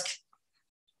desk,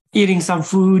 eating some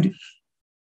food,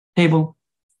 table.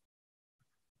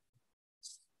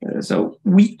 So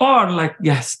we are like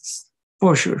guests,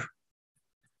 for sure.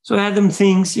 So Adam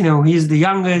thinks, he's the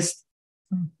youngest.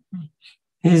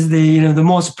 He's the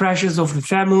most precious of the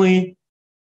family.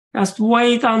 Just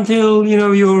wait until,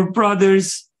 your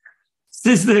brothers,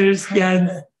 sisters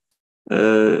get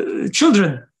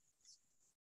children,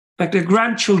 like the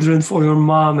grandchildren for your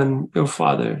mom and your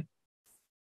father.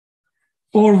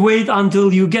 Or wait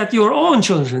until you get your own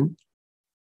children.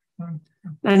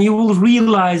 And you will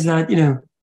realize that,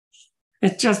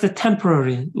 it's just a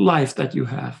temporary life that you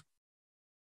have.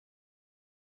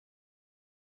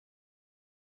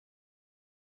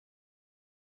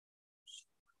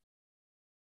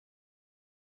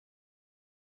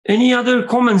 Any other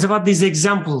comments about this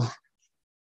example?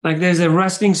 Like there's a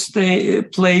resting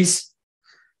place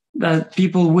that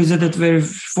people visited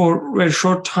for a very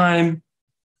short time.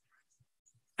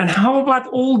 And how about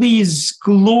all these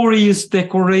glorious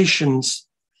decorations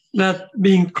that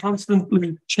being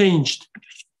constantly changed,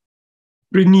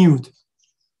 renewed?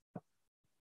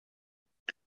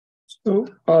 So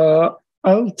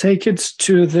I'll take it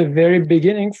to the very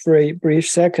beginning for a brief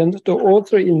second. The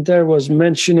author in there was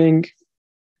mentioning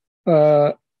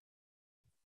that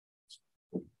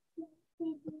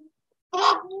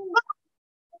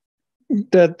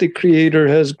the Creator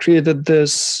has created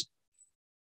this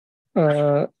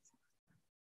earth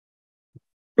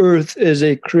as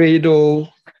a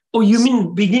cradle. Oh, you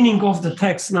mean beginning of the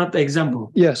text, not the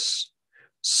example? Yes.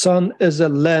 Sun as a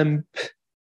lamp.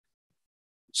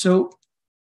 So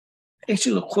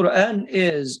actually, Quran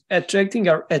is attracting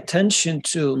our attention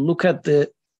to look at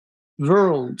the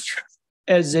world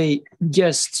as a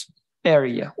guest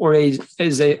area or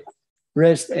as a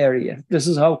rest area. This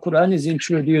is how Quran is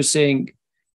introducing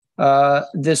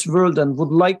this world and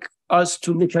would like us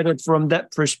to look at it from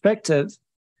that perspective.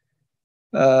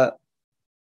 Because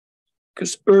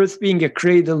earth being a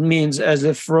cradle means as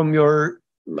if from your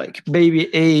baby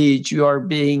age, you are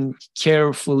being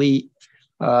carefully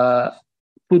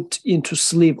put into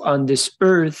sleep on this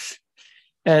earth.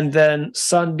 And then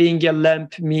sun being a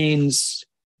lamp means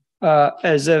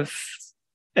as if,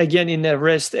 again, in a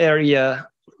rest area,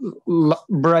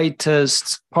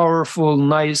 brightest, powerful,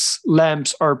 nice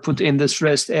lamps are put in this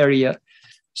rest area.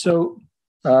 So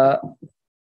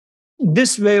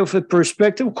this way of a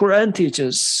perspective, Quran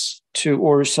teaches to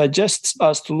or suggests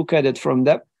us to look at it from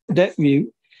that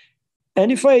view.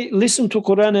 And if I listen to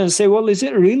Quran and say, well, is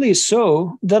it really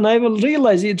so? Then I will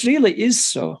realize it really is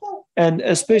so. And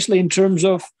especially in terms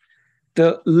of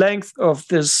the length of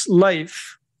this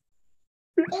life,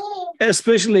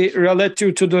 especially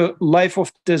relative to the life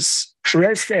of this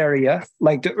rest area,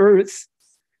 like the earth,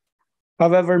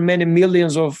 however many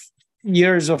millions of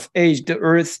years of age the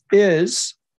earth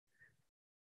is,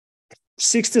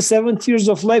 60, 70 years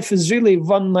of life is really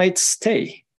one night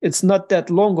stay. It's not that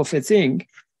long of a thing.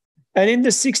 And in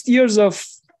the 60 years of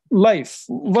life,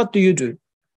 what do you do?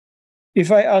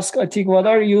 If I ask Atik, what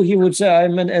are you? He would say,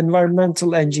 I'm an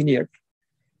environmental engineer.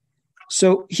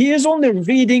 So he is only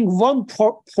reading one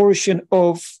portion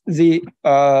of the,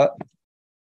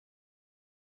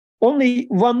 only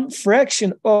one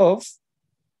fraction of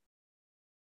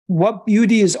what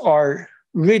beauties are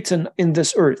written in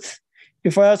this earth.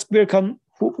 If I ask Birkan,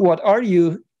 what are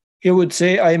you? He would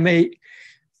say, I'm a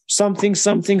something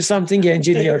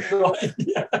engineer.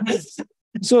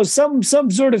 So some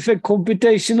sort of a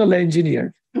computational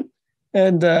engineer.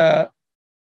 And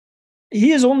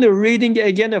he is only reading,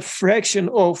 again, a fraction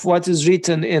of what is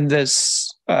written in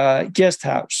this guest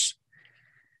house.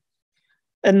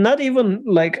 And not even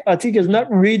Atik is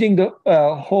not reading the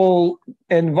whole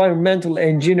environmental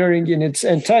engineering in its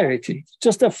entirety,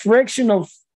 just a fraction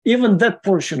of even that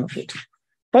portion of it.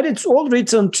 But it's all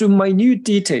written to minute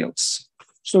details.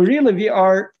 So really we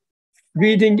are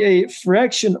reading a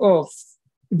fraction of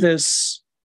this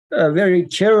very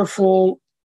careful,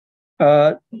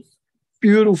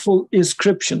 beautiful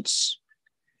inscriptions.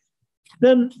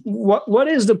 Then what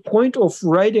is the point of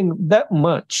writing that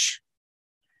much?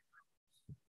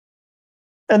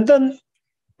 And then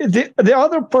the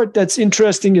other part that's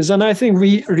interesting is, and I think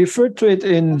we referred to it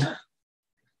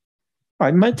I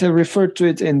might have referred to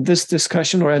it in this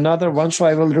discussion or another one, so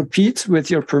I will repeat with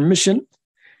your permission.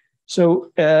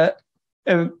 So a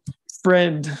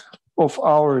friend of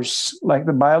ours, like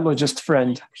the biologist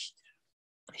friend,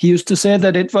 he used to say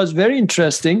that it was very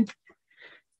interesting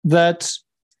that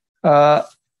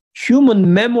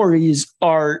human memories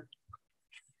are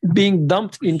being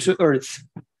dumped into earth.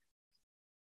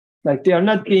 Like they are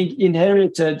not being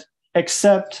inherited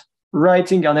except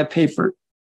writing on a paper.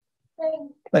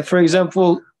 Like, for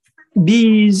example,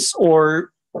 bees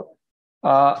or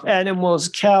animals,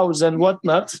 cows and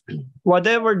whatnot,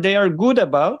 whatever they are good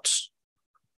about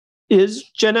is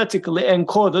genetically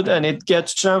encoded and it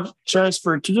gets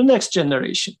transferred to the next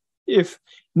generation. If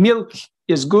milk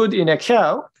is good in a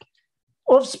cow,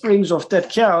 offsprings of that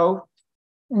cow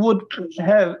would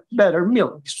have better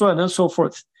milk, so on and so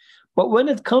forth. But when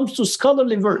it comes to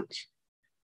scholarly work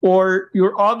or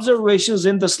your observations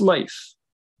in this life,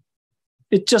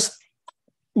 it just,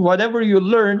 whatever you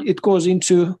learn, it goes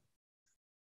into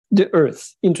the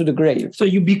earth, into the grave. So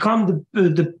you become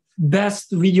the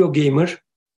best video gamer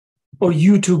or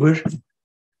YouTuber,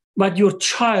 but your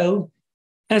child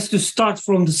has to start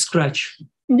from the scratch.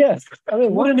 Yes. I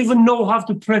mean, Wouldn't even know how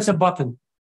to press a button.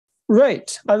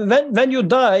 Right. And when you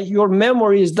die, your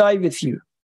memories die with you.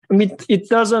 I mean, it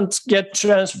doesn't get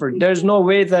transferred. There's no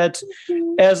way that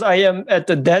as I am at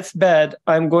the deathbed,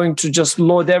 I'm going to just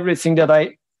load everything that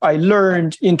I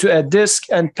learned into a disk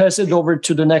and pass it over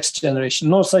to the next generation.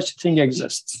 No such thing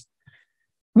exists.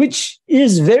 Which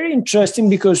is very interesting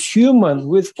because human,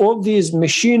 with all these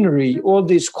machinery, all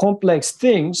these complex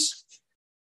things,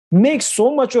 makes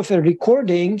so much of a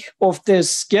recording of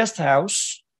this guest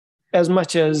house as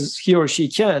much as he or she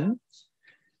can,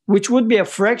 which would be a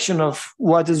fraction of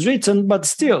what is written, but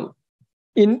still,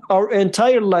 in our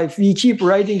entire life, we keep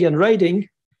writing and writing.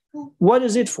 What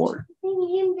is it for?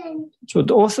 So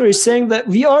the author is saying that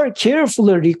we are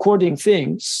carefully recording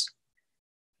things,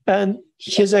 and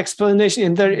his explanation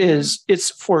in there is it's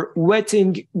for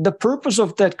whetting. The purpose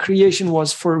of that creation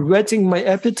was for whetting my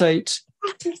appetite,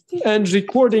 and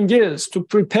recording is to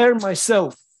prepare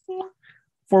myself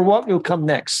for what will come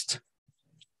next.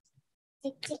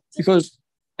 Because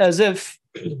as if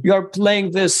you are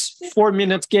playing this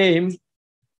 4-minute game,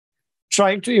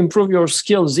 trying to improve your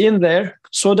skills in there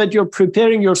so that you're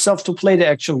preparing yourself to play the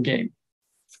actual game.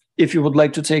 If you would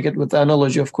like to take it with the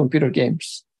analogy of computer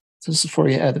games. This is for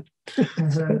you, Adam.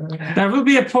 There will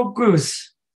be a pop quiz.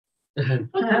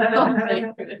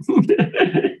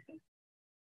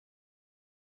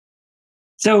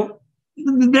 So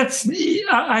that's,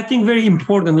 I think, very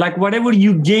important. Like whatever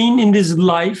you gain in this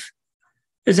life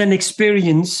is an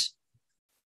experience.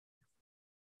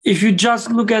 If you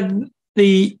just look at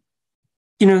the,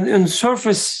 on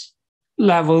surface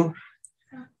level,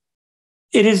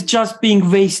 it is just being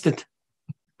wasted,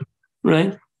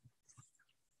 right?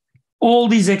 All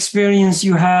these experience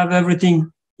you have,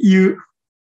 everything you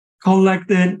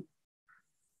collected,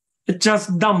 it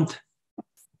just dumped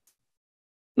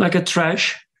like a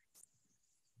trash.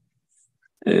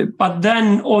 But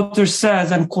then author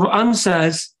says, and Quran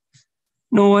says,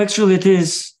 no, actually it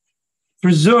is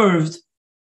preserved,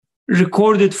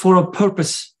 recorded for a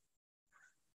purpose.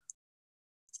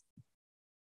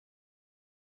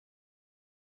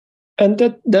 And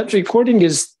that recording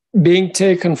is being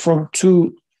taken from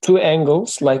two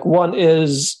angles. Like one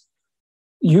is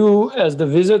you as the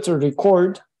visitor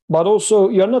record, but also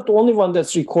you're not the only one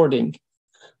that's recording.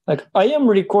 Like I am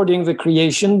recording the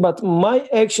creation, but my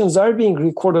actions are being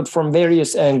recorded from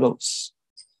various angles.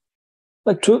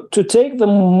 Like to take the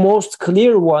most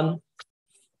clear one,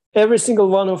 every single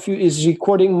one of you is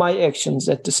recording my actions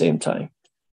at the same time.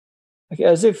 Like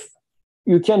as if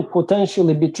you can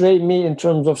potentially betray me in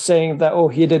terms of saying that, oh,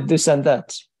 he did this and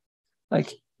that.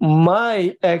 Like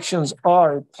my actions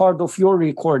are part of your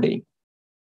recording,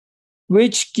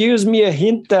 which gives me a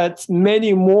hint that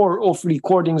many more of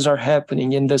recordings are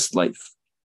happening in this life.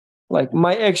 Like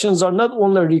my actions are not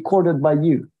only recorded by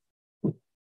you.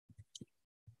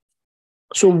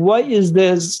 So why is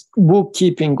this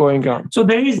bookkeeping going on? So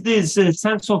there is this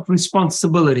sense of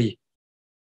responsibility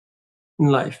in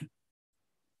life.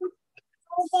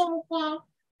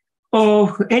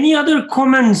 Oh, any other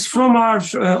comments from our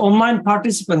online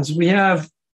participants? We have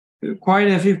quite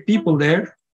a few people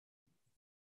there.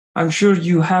 I'm sure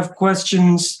you have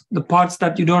questions, the parts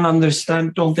that you don't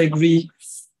understand, don't agree.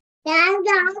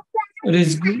 It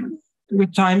is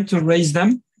good time to raise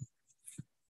them.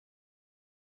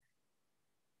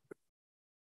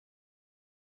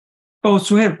 Oh,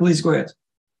 Suhail, please go ahead.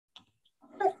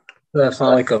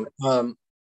 Assalamu alaikum.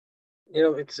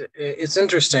 It's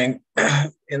interesting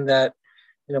in that,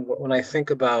 when I think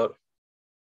about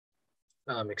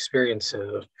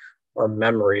experiences or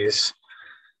memories,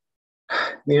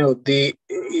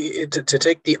 to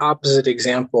take the opposite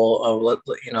example of,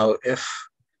 if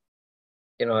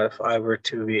I were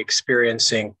to be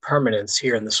experiencing permanence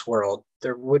here in this world,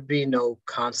 there would be no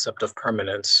concept of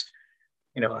permanence.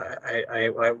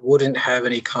 I wouldn't have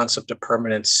any concept of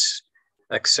permanence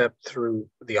except through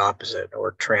the opposite,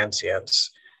 or transience.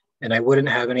 And I wouldn't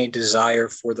have any desire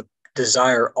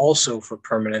also for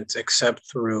permanence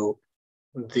except through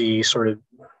the sort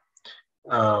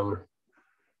of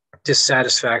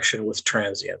dissatisfaction with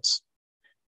transience.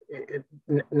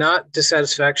 not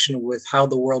dissatisfaction with how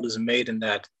the world is made, and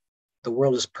that the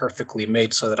world is perfectly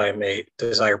made so that I may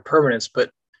desire permanence,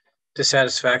 but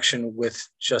dissatisfaction with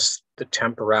just the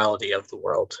temporality of the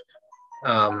world.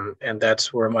 And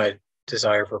that's where my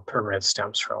desire for permanence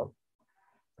stems from.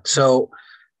 So,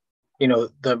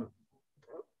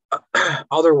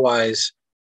 otherwise,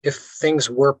 if things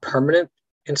were permanent,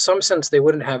 in some sense, they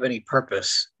wouldn't have any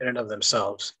purpose in and of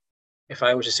themselves. If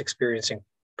I was just experiencing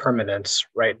permanence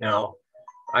right now,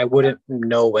 I wouldn't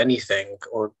know anything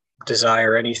or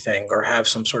desire anything or have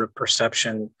some sort of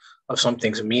perception of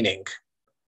something's meaning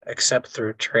except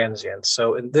through transience.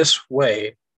 So in this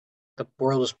way, the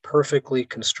world is perfectly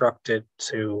constructed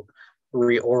to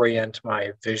reorient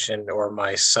my vision or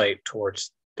my sight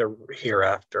towards the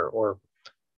hereafter, or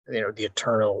the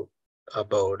eternal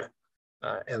abode,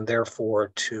 and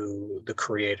therefore to the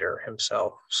Creator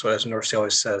himself. So as Nursi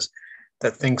always says,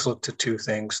 that things look to two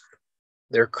things: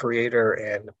 their Creator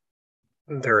and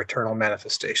their eternal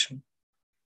manifestation.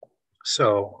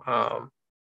 So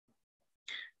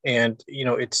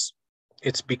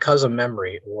it's because of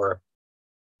memory, or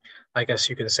I guess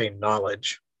you can say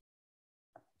knowledge,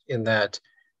 in that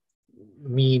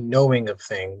me knowing of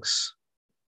things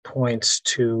points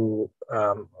to,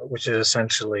 which is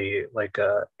essentially like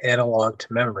a analog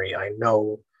to memory. I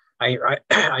know,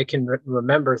 I can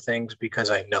remember things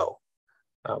because I know,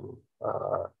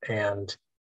 and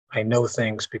I know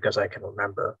things because I can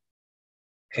remember.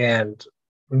 And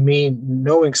me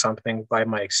knowing something by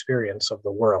my experience of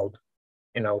the world,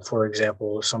 for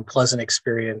example, some pleasant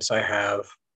experience I have,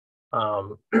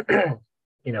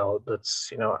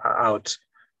 that's, out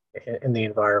in the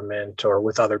environment or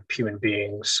with other human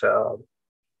beings,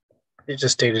 it's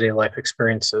just day-to-day life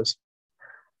experiences.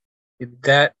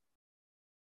 That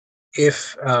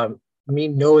if me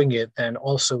knowing it then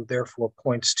also therefore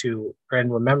points to,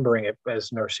 and remembering it,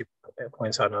 as Nursi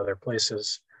points out in other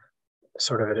places,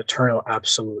 sort of an eternal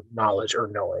absolute knowledge or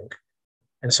knowing.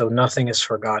 And so nothing is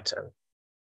forgotten.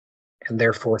 And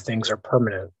therefore things are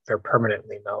permanent. They're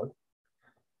permanently known.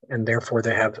 And therefore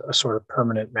they have a sort of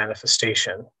permanent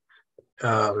manifestation.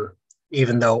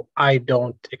 Even though I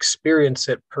don't experience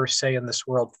it per se in this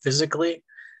world physically,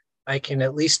 I can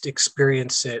at least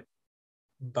experience it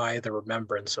by the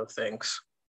remembrance of things,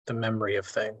 the memory of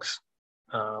things.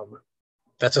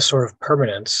 That's a sort of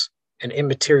permanence, an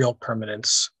immaterial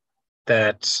permanence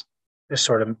that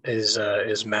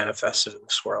is manifested in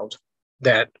this world,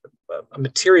 that a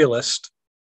materialist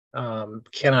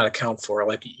cannot account for.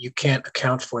 Like, you can't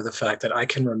account for the fact that I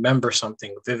can remember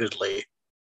something vividly,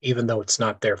 even though it's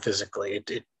not there physically.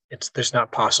 There's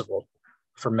not possible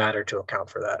for matter to account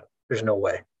for that. There's no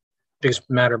way, because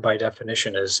matter by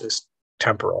definition is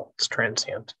temporal, it's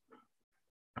transient.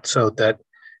 So that,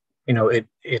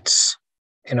 it's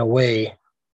in a way,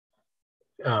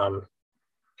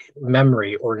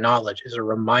 memory or knowledge is a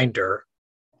reminder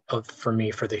for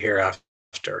the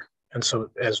hereafter. And so,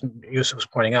 as Yusuf was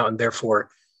pointing out, and therefore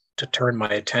to turn my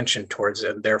attention towards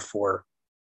it, and therefore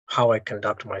how I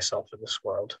conduct myself in this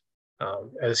world,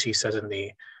 as he says at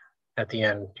the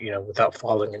end, without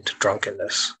falling into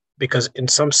drunkenness. Because in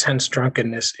some sense,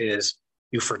 drunkenness is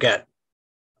you forget.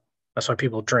 That's why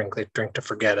people drink. They drink to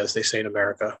forget, as they say in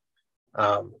America,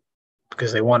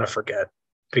 because they want to forget,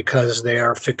 because they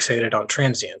are fixated on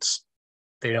transience.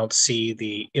 They don't see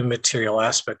the immaterial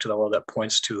aspect of the world that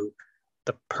points to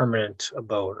the permanent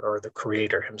abode or the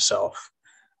Creator himself.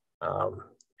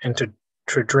 And to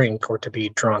drink or to be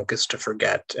drunk is to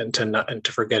forget, and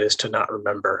to forget is to not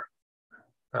remember.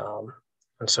 And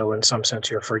so in some sense,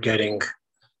 you're forgetting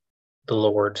the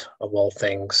Lord of all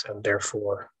things, and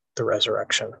therefore the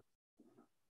resurrection.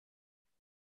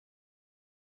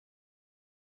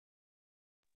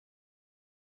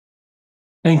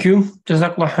 Thank you.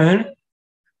 Jazakallah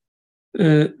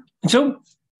khair. So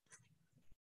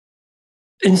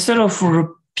instead of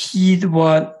repeat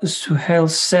what Suhail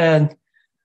said,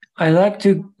 I like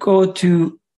to go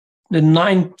to the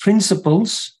 9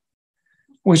 principles,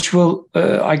 which will,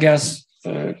 I guess,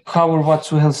 cover what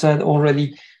Suhail said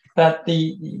already, that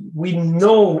we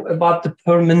know about the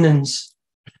permanence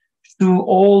through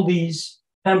all these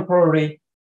temporary,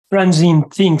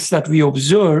 transient things that we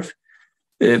observe.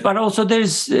 But also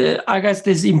there's, I guess,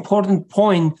 this important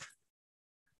point.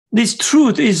 This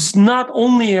truth is not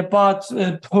only about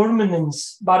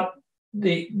permanence, but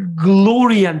the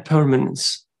glory and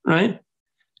permanence, right?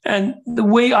 And the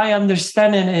way I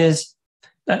understand it is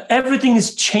that everything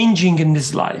is changing in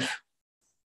this life.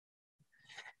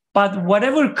 But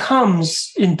whatever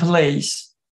comes in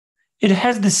place, it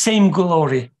has the same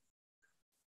glory.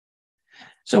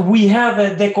 So we have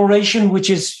a decoration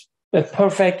which is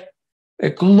perfect. a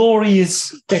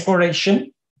glorious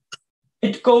decoration.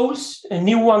 It goes, a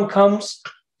new one comes.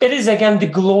 It is again the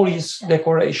glorious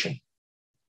decoration.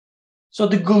 So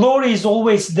the glory is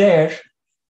always there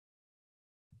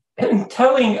and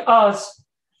telling us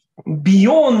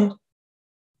beyond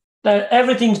that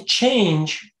everything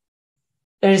change,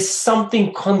 there is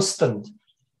something constant,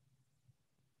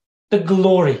 the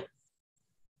glory.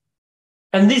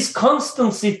 And this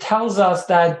constancy tells us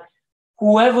that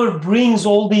whoever brings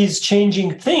all these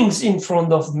changing things in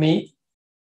front of me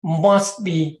must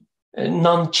be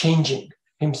non-changing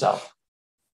himself.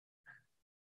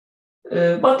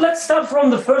 But let's start from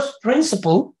the first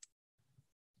principle.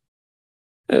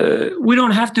 We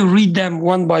don't have to read them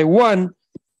one by one,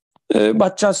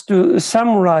 but just to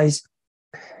summarize,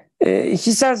 he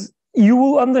says, you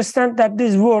will understand that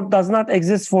this world does not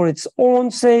exist for its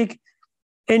own sake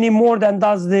any more than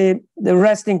does the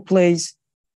resting place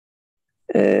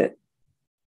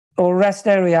or rest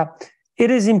area.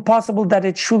 It is impossible that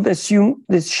it should assume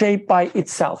this shape by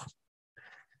itself.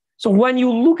 So when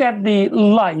you look at the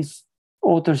life,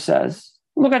 author says,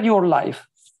 look at your life.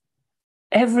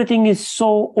 Everything is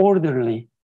so orderly.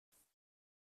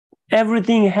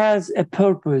 Everything has a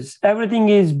purpose. Everything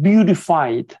is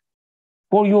beautified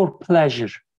for your pleasure.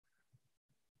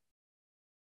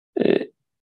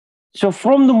 So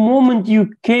from the moment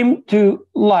you came to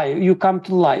life, you come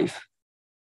to life,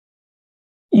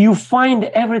 you find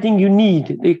everything you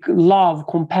need, like love,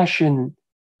 compassion,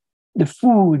 the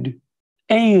food,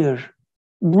 air,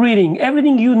 breathing,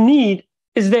 everything you need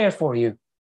is there for you.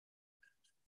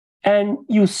 And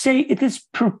you say, it is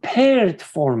prepared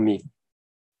for me,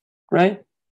 right?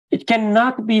 It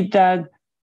cannot be that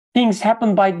things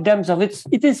happen by themselves.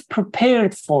 It is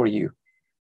prepared for you.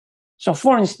 So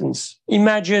for instance,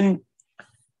 imagine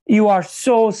you are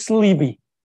so sleepy,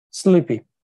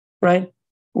 right?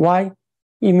 Why?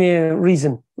 Give me a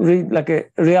reason, like a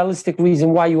realistic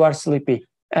reason why you are sleepy,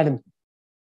 Adam.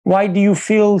 Why do you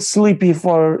feel sleepy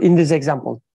in this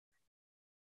example?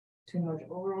 Too much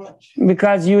Overwatch.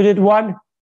 Because you did what?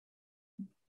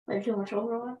 Played too much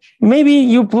Overwatch. Maybe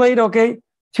you played,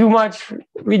 too much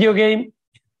video game.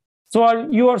 So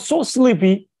you are so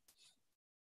sleepy.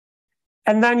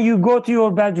 And then you go to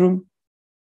your bedroom.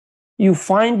 You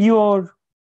find your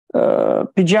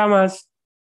pajamas,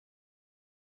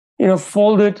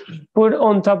 folded, put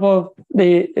on top of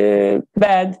the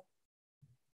bed.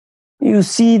 You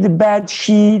see the bed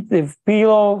sheet, the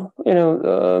pillow,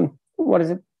 what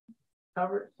is it?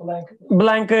 Cover, blanket.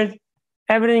 Blanket.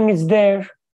 Everything is there.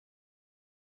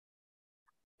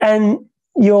 And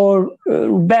your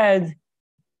bed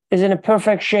is in a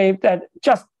perfect shape that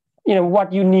just,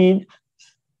 what you need.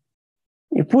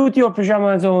 You put your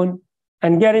pajamas on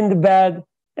and get in the bed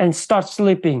and start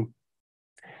sleeping.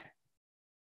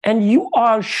 And you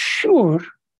are sure,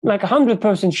 like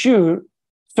 100% sure,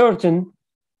 certain,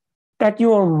 that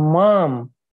your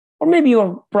mom, or maybe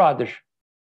your brother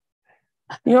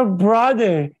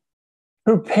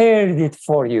prepared it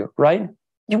for you, right?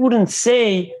 You wouldn't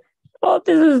say, oh,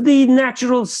 this is the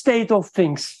natural state of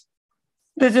things.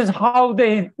 This is how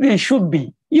they should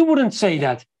be. You wouldn't say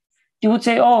that. You would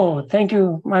say, oh, thank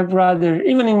you, my brother.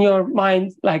 Even in your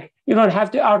mind, like, you don't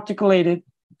have to articulate it.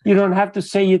 You don't have to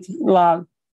say it loud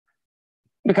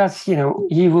because,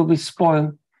 he will be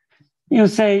spoiled. You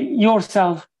say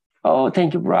yourself, oh,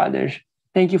 thank you, brother.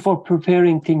 Thank you for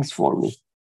preparing things for me.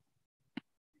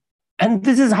 And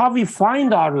this is how we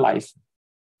find our life.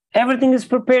 Everything is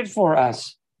prepared for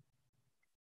us.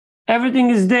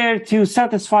 Everything is there to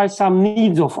satisfy some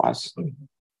needs of us.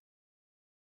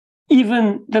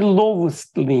 Even the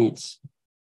lowest needs.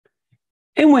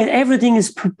 And when everything is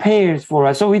prepared for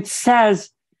us, so it says,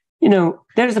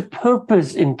 there's a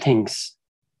purpose in things.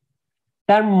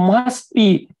 There must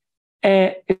be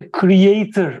a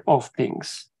creator of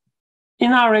things.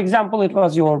 In our example, it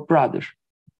was your brother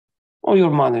or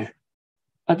your mother.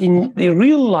 But in the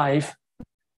real life,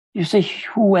 you say,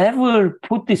 whoever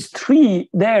put this tree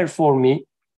there for me,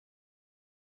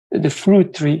 the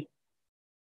fruit tree,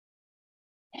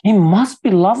 he must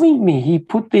be loving me. He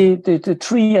put the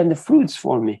tree and the fruits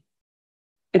for me.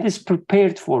 It is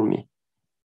prepared for me.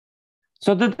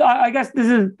 So that I guess this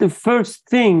is the first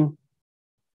thing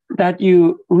that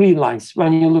you realize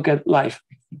when you look at life.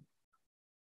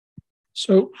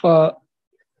 So,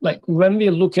 like when we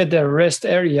look at the rest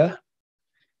area,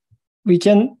 we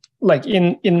can, like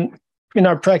in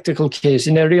our practical case,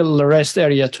 in a real rest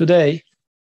area today,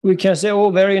 we can say,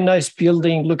 oh, very nice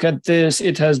building. Look at this.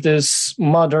 It has this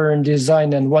modern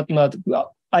design and whatnot.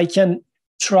 I can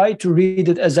try to read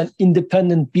it as an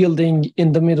independent building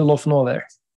in the middle of nowhere.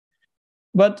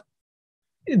 But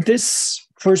this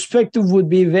perspective would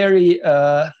be very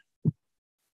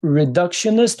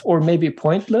reductionist or maybe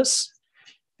pointless,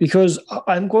 because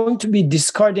I'm going to be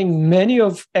discarding many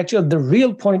of actually the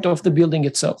real point of the building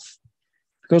itself.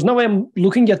 Because now I'm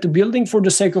looking at the building for the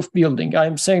sake of building.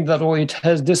 I'm saying that, oh, it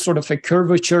has this sort of a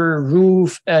curvature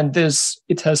roof and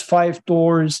it has 5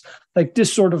 doors, like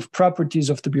this sort of properties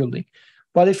of the building.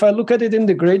 But if I look at it in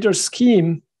the greater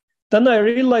scheme, then I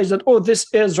realize that, oh, this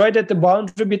is right at the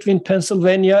boundary between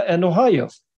Pennsylvania and Ohio.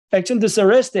 Actually, this is a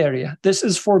rest area. This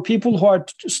is for people who are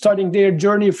starting their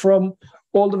journey from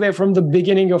all the way from the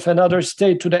beginning of another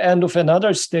state to the end of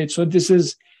another state. So this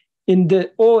is then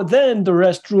the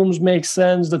restrooms make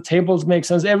sense, the tables make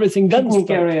sense, everything.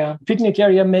 Picnic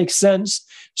area makes sense.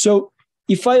 So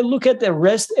if I look at the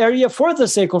rest area for the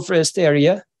sake of rest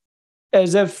area,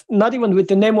 as if not even with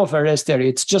the name of a rest area,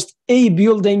 it's just a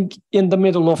building in the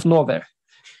middle of nowhere.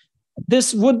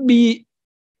 This would be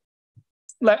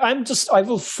like, I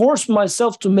will force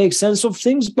myself to make sense of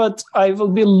things, but I will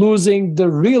be losing the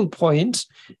real point,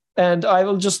 and I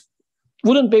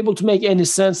wouldn't be able to make any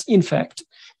sense, in fact.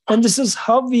 And this is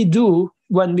how we do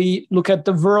when we look at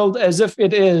the world as if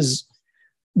it is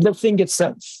the thing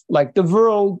itself. Like the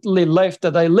worldly life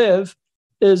that I live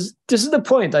this is the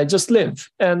point. I just live,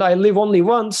 and I live only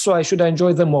once, so I should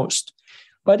enjoy the most.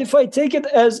 But if I take it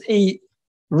as a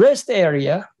rest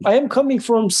area, I am coming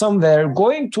from somewhere,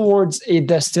 going towards a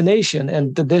destination,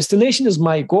 and the destination is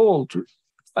my goal.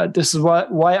 This is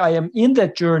why I am in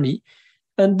that journey.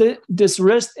 And this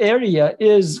rest area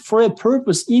is for a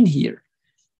purpose in here.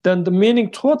 Then the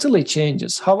meaning totally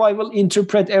changes. How I will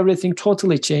interpret everything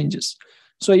totally changes.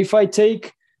 So if I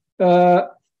take,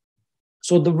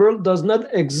 so the world does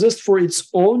not exist for its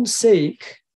own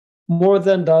sake more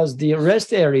than does the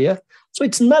rest area. So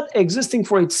it's not existing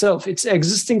for itself. It's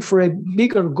existing for a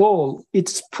bigger goal.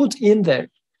 It's put in there.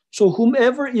 So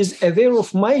whomever is aware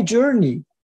of my journey,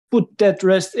 put that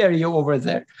rest area over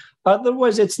there.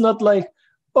 Otherwise, it's not like,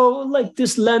 oh, like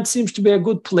this land seems to be a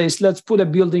good place. Let's put a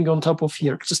building on top of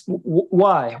here. Just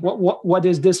why? What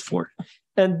is this for?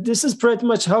 And this is pretty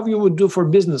much how you would do for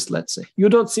business, let's say. You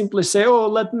don't simply say, oh,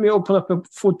 let me open up a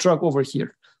food truck over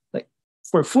here. Like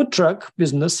for food truck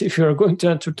business, if you're going to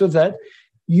enter to that,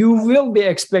 you will be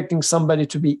expecting somebody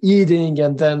to be eating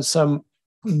and then some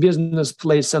business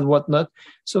place and whatnot.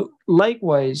 So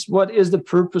likewise, what is the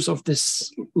purpose of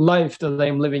this life that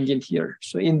I'm living in here?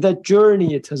 So in that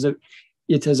journey, it has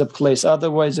a place.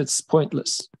 Otherwise, it's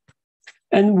pointless.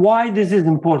 And why this is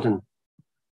important?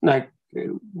 Like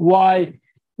why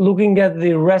looking at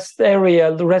the rest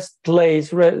area, the rest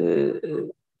place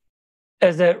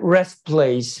as a rest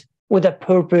place with a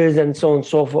purpose and so on and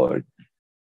so forth.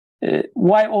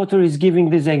 Why author is giving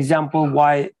this example,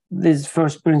 why this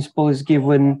first principle is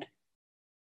given,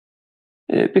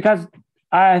 because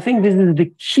I think this is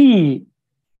the key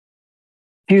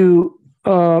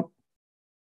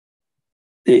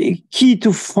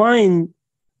to find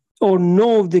or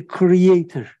know the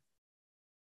creator.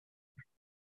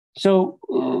 So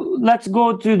let's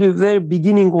go to the very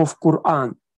beginning of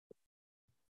Quran,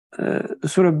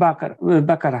 Surah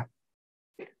Baqarah.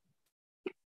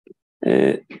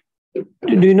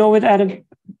 Do you know it, Adam?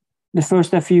 The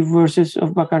first few verses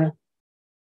of Baqarah?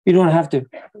 You don't have to.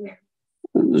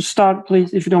 Start,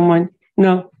 please, if you don't mind.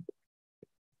 No?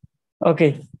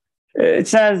 Okay. It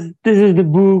says this is the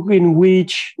book in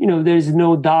which, there is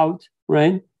no doubt,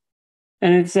 right?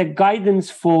 And it's a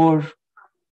guidance for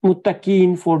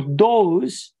muttaqin, for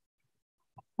those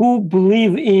who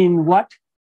believe in what?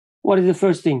 What is the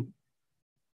first thing?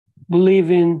 Believe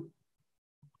in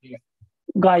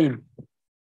ghaib,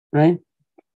 right?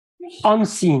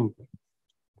 Unseen.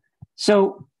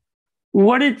 So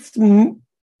what it's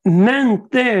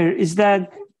meant there is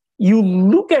that you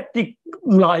look at the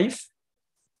life,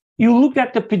 you look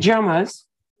at the pajamas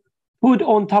put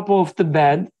on top of the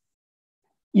bed,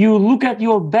 you look at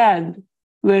your bed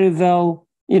very well,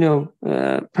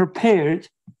 prepared,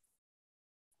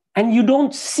 and you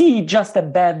don't see just a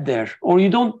bed there, or you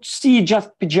don't see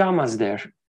just pajamas there.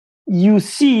 You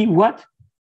see what?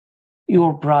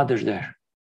 Your brother there.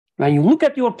 When you look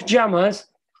at your pajamas,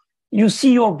 you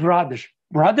see your brother.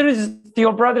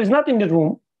 Your brother is not in the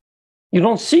room. You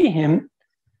don't see him,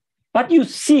 but you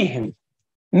see him,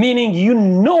 meaning you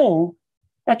know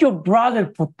that your brother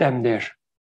put them there.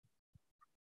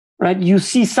 Right? You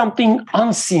see something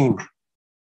unseen.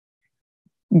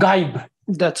 Ghaib.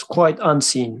 That's quite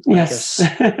unseen. Yes.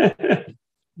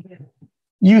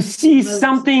 You see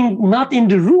something not in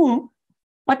the room,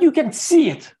 but you can see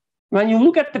it. When you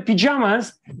look at the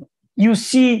pajamas, you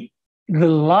see the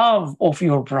love of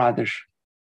your brother.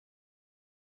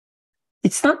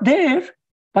 It's not there,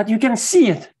 but you can see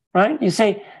it, right? You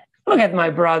say, look at my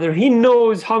brother. He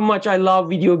knows how much I love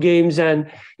video games, and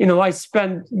I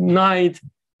spend night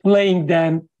playing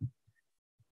them.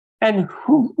 And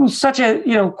who's such a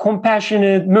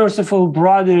compassionate, merciful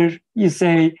brother, you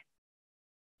say,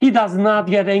 he does not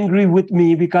get angry with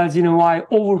me because I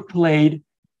overplayed,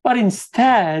 but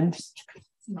instead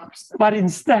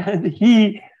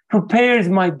he prepares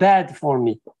my bed for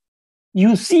me.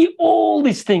 You see all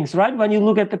these things, right? When you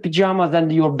look at the pajamas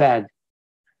and your bed,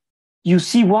 you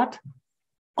see what?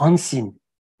 Unseen,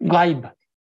 ghaib.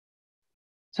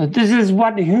 So this is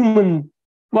what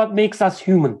makes us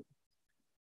human.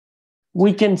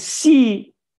 We can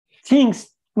see things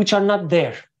which are not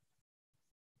there.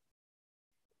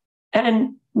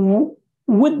 And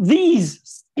with these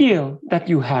skill that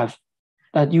you have,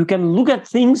 that you can look at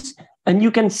things and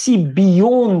you can see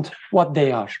beyond what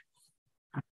they are.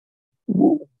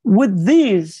 With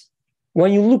these,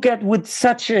 when you look at with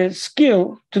such a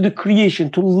skill to the creation,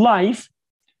 to life,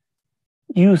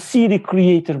 you see the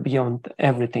creator beyond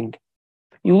everything.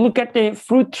 You look at the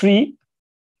fruit tree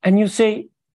and you say,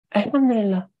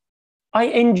 Alhamdulillah, I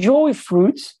enjoy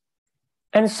fruits,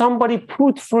 and somebody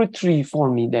put fruit tree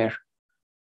for me there.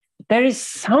 There is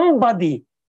somebody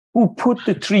who put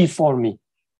the tree for me.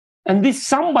 And this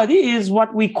somebody is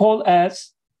what we call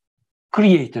as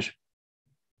creator.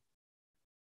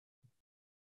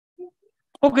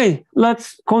 Okay,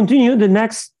 let's continue the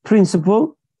next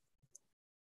principle.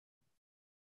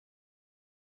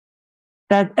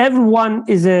 That everyone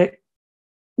is a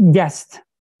guest.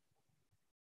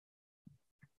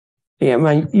 Yeah,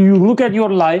 when you look at your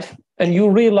life and you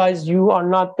realize you are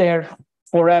not there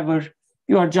forever,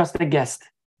 you are just a guest.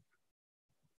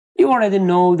 You already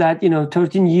know that,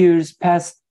 13 years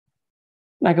passed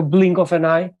like a blink of an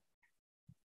eye.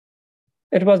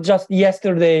 It was just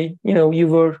yesterday, you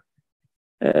were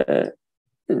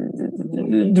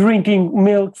drinking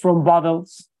milk from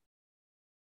bottles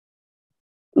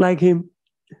like him.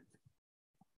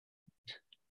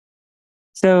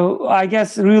 So I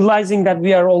guess realizing that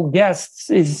we are all guests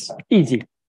is easy.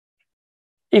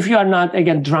 If you are not,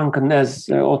 again, drunken, as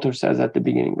the author says at the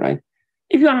beginning, right?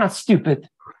 If you are not stupid,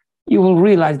 you will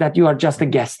realize that you are just a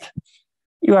guest.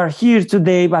 You are here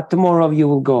today, but tomorrow you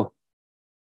will go.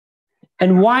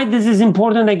 And why this is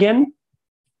important again?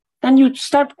 Then you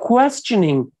start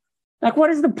questioning, like,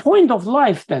 what is the point of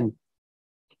life then?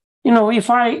 If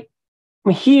I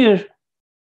am here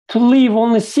to live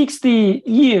only 60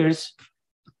 years,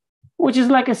 which is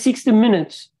like a 60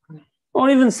 minutes or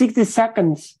even 60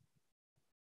 seconds,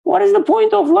 what is the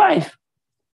point of life?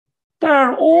 There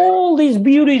are all these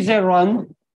beauties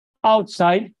around,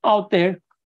 outside, out there,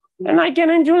 and I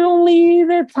can enjoy only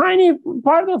the tiny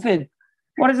part of it.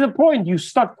 What is the point? You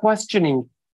start questioning.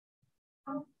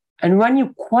 And when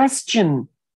you question,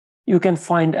 you can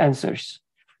find answers.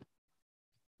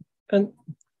 And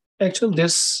actually,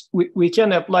 we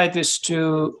can apply this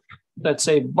to, let's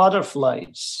say,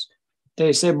 butterflies.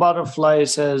 They say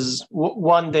butterflies has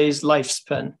 1 day's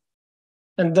lifespan.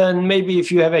 And then maybe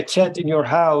if you have a cat in your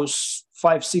house,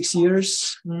 5-6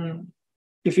 years.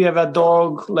 If you have a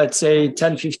dog, let's say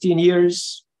 10-15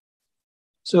 years.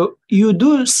 So you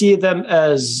do see them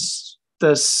as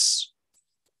this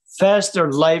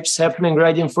faster lives happening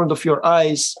right in front of your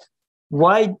eyes.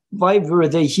 Why were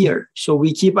they here? So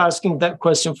we keep asking that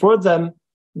question for them.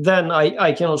 Then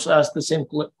I can also ask the same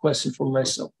question for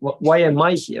myself. Why am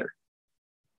I here?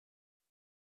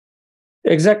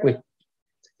 Exactly.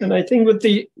 And I think with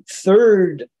the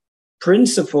third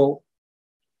principle,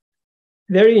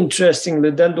 very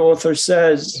interestingly, then the author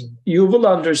says, you will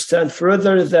understand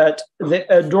further that the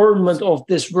adornment of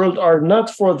this world are not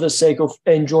for the sake of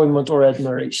enjoyment or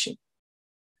admiration.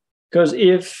 Because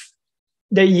if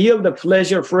they yield a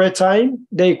pleasure for a time,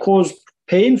 they cause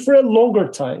pain for a longer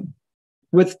time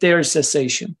with their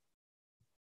cessation.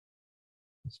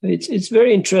 So it's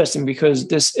very interesting because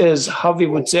this is how we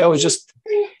would say, just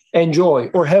enjoy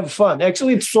or have fun.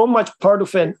 Actually, it's so much part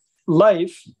of a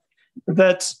life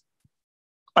that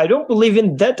I don't believe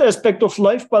in that aspect of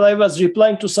life, but I was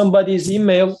replying to somebody's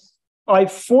email. I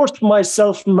forced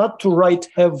myself not to write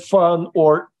have fun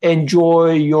or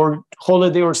enjoy your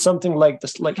holiday or something like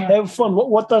this. Like have fun.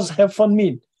 What does have fun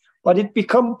mean? But it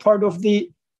become part of the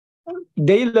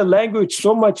daily language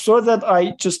so much so that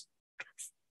I just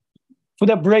put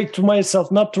a break to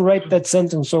myself not to write that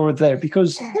sentence over there,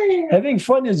 because having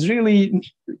fun is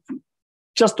really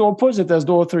just the opposite, as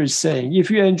the author is saying. If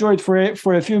you enjoy it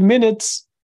for a few minutes,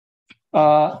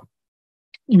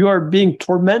 you are being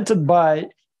tormented by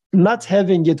not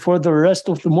having it for the rest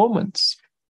of the moments.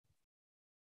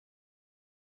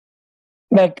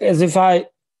 Like as if I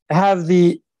have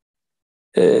the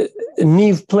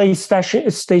Neve Play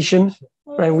station,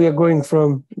 right? We are going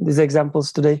from these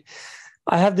examples today.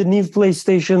 I have the Neve Play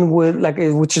station with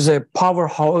which is a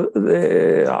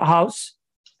house,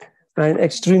 right?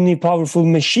 Extremely powerful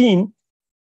machine.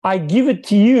 I give it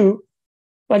to you,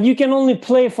 but you can only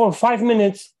play for 5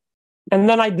 minutes, and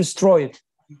then I destroy it.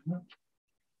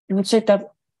 You would say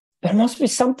that there must be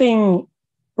something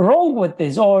wrong with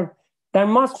this, or there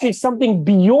must be something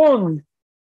beyond.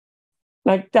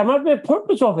 Like there must be a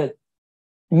purpose of it.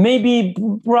 Maybe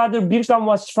Brother Birkam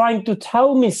was trying to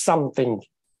tell me something,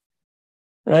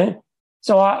 right?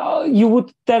 So you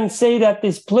would then say that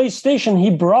this PlayStation he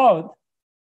brought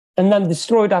and then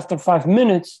destroyed after 5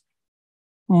 minutes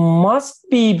must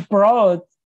be brought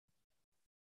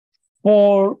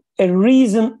for a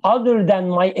reason other than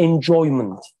my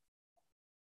enjoyment.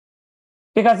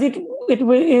 Because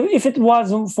if it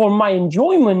wasn't for my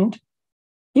enjoyment,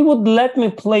 he would let me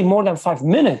play more than 5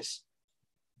 minutes.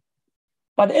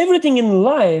 But everything in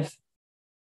life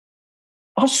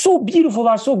are so beautiful,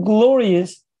 are so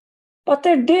glorious, but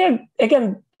they're there,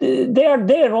 again, they are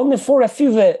there only for a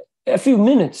few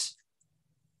minutes.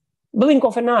 Blink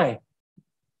of an eye.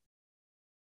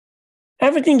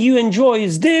 Everything you enjoy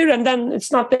is there, and then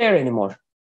it's not there anymore.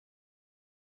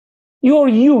 Your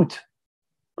youth,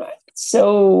 right?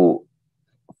 So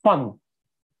fun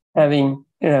having,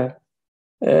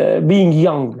 being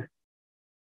young.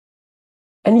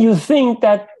 And you think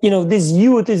that, this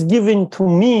youth is given to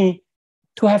me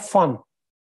to have fun.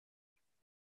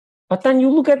 But then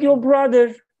you look at your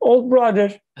brother, old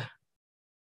brother,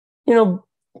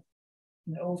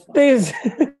 there's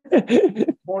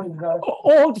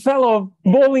old fellow,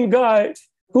 bowling guy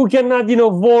who cannot,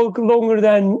 walk longer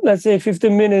than, let's say,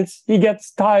 15 minutes. He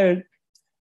gets tired.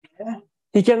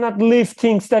 He cannot lift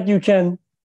things that you can.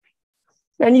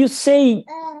 And you say,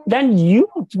 then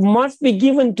youth must be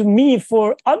given to me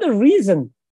for other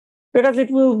reason, because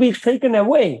it will be taken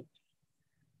away.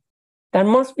 There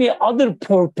must be other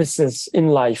purposes in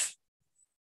life.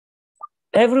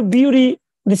 Every beauty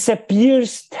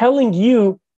disappears, telling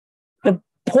you the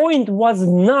point was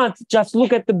not just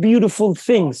look at the beautiful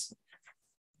things.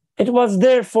 It was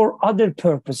there for other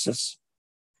purposes.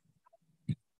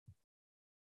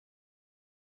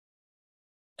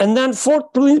 And then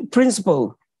fourth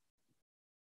principle.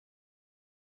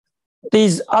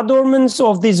 These adornments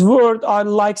of this world are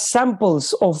like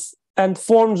samples of and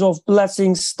forms of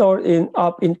blessings stored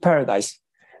up in paradise.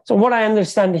 So what I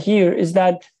understand here is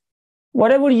that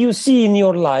whatever you see in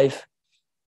your life,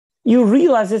 you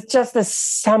realize it's just a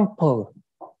sample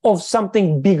of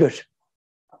something bigger.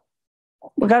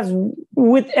 Because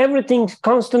with everything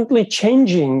constantly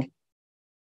changing,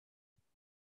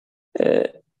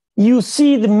 you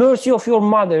see the mercy of your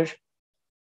mother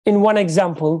in one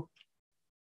example,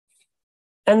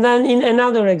 and then in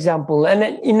another example, and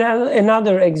then in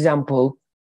another example,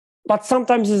 but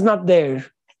sometimes it's not there.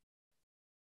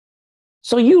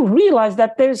 So you realize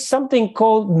that there's something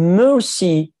called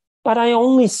mercy, but I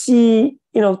only see,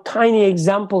 tiny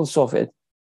examples of it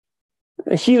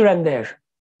here and there.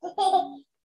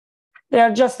 They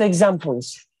are just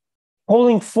examples,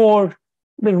 calling for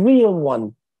the real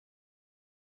one.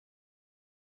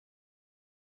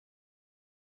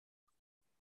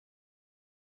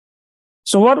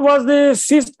 So what was the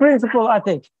fifth principle, I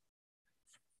think?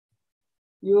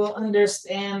 You will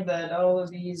understand that all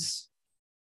of these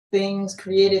things,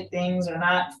 created things, are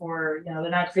not for, they're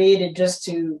not created just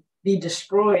to be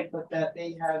destroyed, but that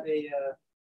they have a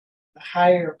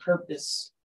higher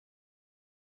purpose.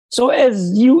 So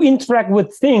as you interact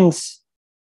with things,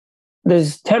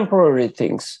 there's temporary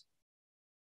things,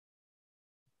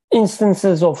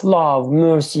 instances of love,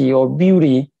 mercy, or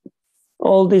beauty,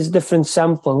 all these different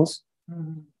samples.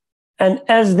 Mm-hmm. And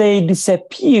as they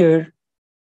disappear,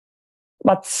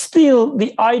 but still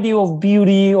the idea of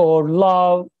beauty or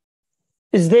love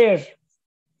is there,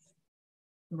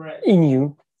 right, in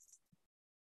you.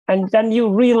 And then you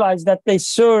realize that they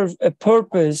serve a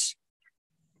purpose,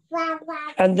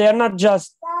 and they're not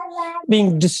just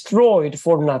being destroyed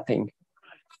for nothing.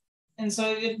 And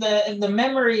so if the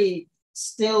memory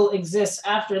still exists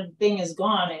after the thing is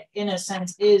gone, it in a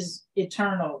sense is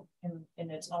eternal in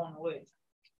its own way.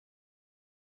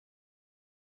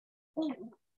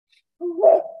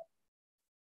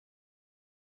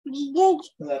 Is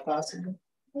that possible?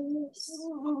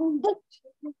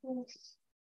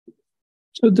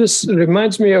 So this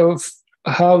reminds me of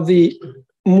how the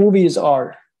movies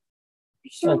are.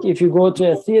 Like if you go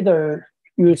to a theater,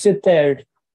 you sit there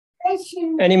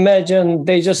and imagine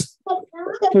they just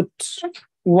put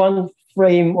one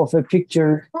frame of a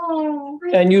picture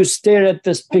and you stare at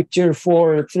this picture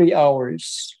for 3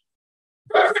 hours.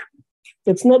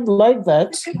 It's not like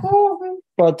that,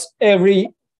 but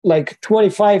every like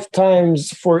 25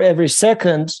 times for every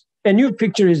second, a new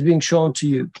picture is being shown to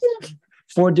you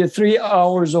for the 3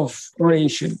 hours of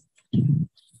creation.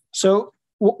 So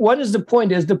what is the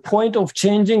point? Is the point of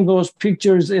changing those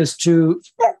pictures is to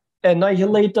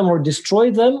annihilate them or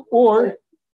destroy them, or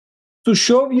to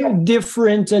show you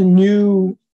different and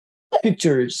new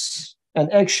pictures? An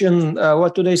action,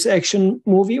 what do they say, action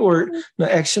movie or no,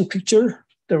 action picture?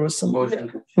 There was some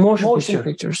motion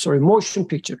picture. Sorry, motion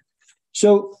picture.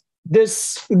 So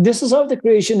this is how the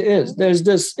creation is. There's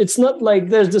this, it's not like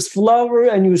there's this flower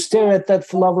and you stare at that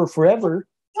flower forever,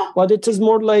 but it is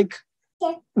more like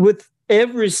with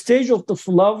every stage of the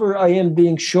flower, I am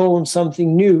being shown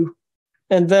something new.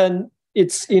 And then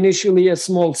it's initially a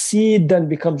small seed, then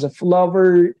becomes a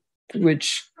flower,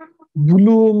 which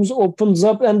blooms, opens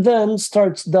up, and then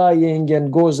starts dying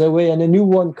and goes away, and a new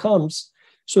one comes.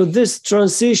 So this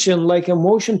transition, like a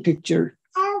motion picture,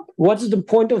 what is the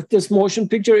point of this motion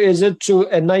picture? Is it to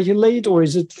annihilate, or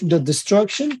is it the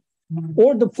destruction?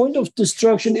 Or the point of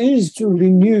destruction is to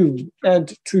renew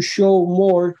and to show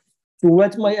more, to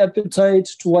whet my appetite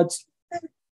to what's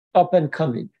up and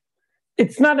coming.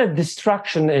 It's not a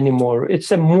destruction anymore.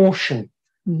 It's a motion.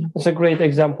 That's a great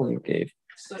example you gave.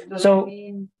 So does it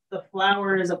mean the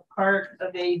flower is a part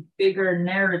of a bigger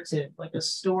narrative, like a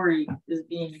story is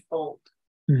being told?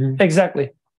 Mm-hmm.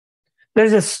 Exactly.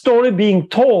 There's a story being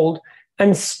told,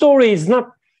 and story is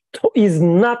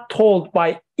not told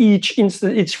by each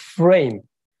instant, each frame.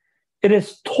 It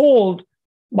is told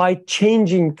by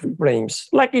changing frames,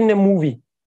 like in a movie.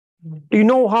 Do you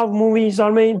know how movies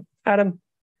are made, Adam?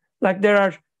 Like there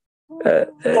are,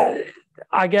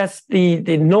 I guess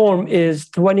the norm is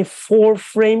 24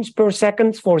 frames per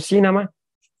second for cinema,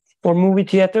 for movie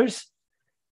theaters.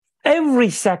 Every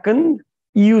second,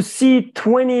 you see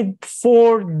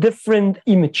 24 different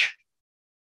images.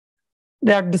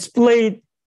 They are displayed.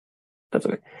 That's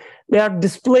okay. They are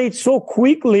displayed so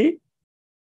quickly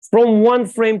from one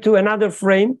frame to another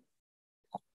frame.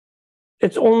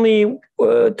 It's only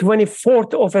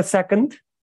 24th of a second.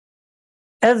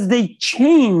 As they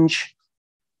change,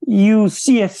 you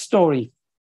see a story.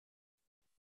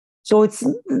 So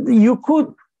you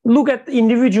could look at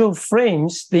individual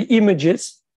frames, the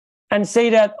images, and say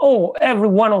that, oh, every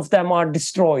one of them are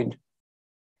destroyed.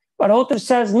 But author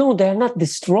says, no, they're not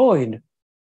destroyed.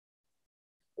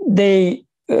 They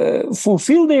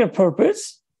fulfill their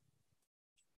purpose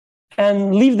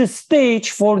and leave the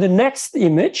stage for the next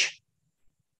image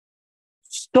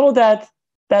so that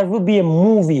there will be a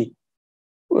movie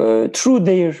through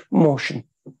their motion.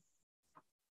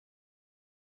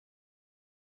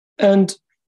 And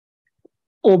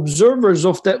observers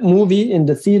of that movie in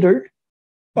the theater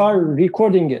are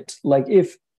recording it. Like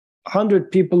if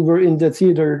 100 people were in the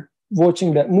theater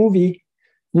watching that movie,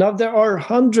 now there are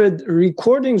 100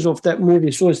 recordings of that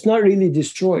movie, so it's not really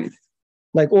destroyed.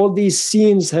 Like all these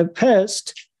scenes have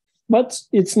passed, but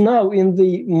it's now in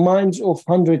the minds of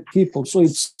 100 people. So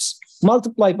it's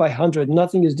multiplied by 100.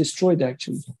 Nothing is destroyed,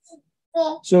 actually.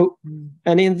 So,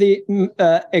 and in the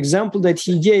example that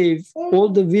he gave, all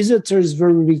the visitors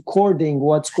were recording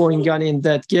what's going on in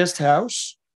that guest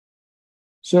house.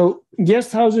 So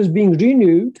guest house is being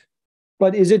renewed,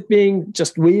 but is it being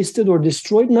just wasted or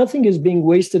destroyed? Nothing is being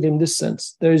wasted in this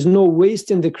sense. There is no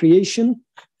waste in the creation,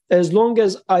 as long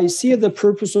as I see the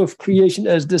purpose of creation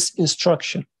as this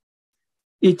instruction.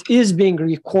 It is being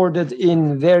recorded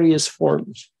in various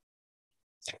forms.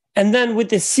 And then with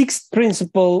the sixth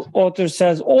principle, author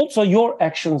says, also your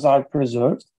actions are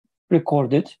preserved,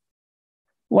 recorded.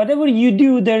 Whatever you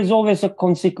do, there's always a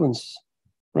consequence,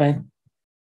 right?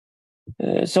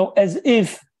 So as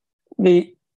if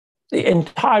the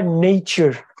entire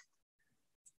nature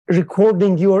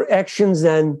recording your actions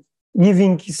and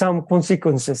giving some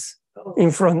consequences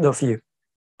in front of you.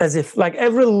 As if like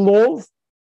every law,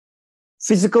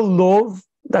 physical law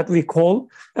that we call,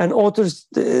 and authors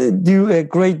do a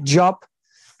great job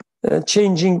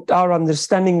changing our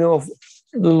understanding of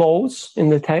the laws in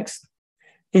the text.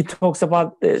 He talks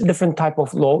about different type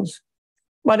of laws.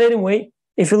 But anyway,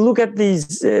 if you look at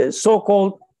these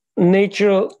so-called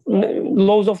natural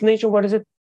laws of nature, what is it?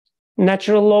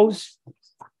 Natural laws,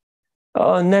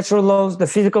 the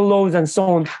physical laws, and so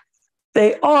on.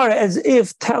 They are as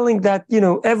if telling that,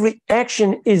 every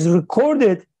action is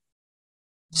recorded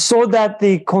so that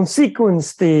the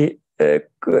consequence, the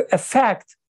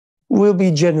effect will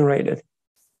be generated.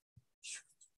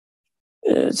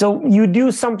 So you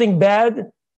do something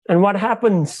bad, and what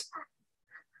happens?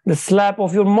 The slap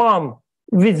of your mom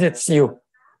visits you,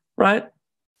 right?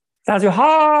 tells you,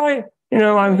 hi,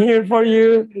 I'm here for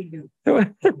you.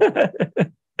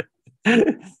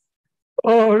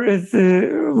 Or it's,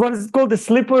 what is it called? The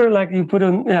slipper, like you put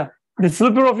on, the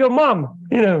slipper of your mom,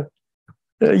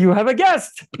 you have a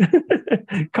guest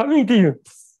coming to you.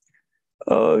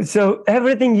 So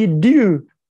everything you do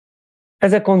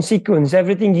as a consequence,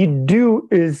 everything you do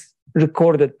is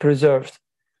recorded, preserved.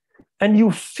 And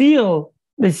you feel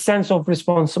this sense of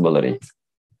responsibility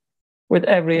with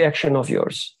every action of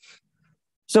yours.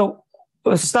 So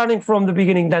starting from the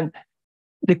beginning, then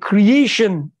the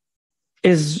creation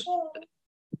is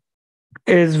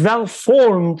well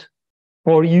formed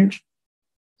for you.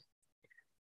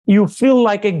 You feel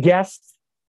like a guest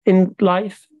in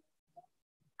life.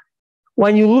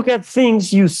 When you look at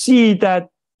things, you see that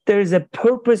there is a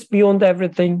purpose beyond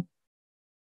everything.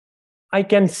 I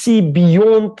can see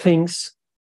beyond things.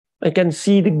 I can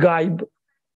see the gaib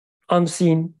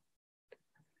unseen.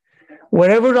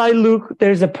 Wherever I look,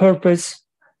 there's a purpose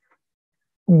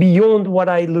beyond what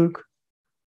I look.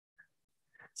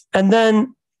 And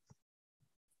then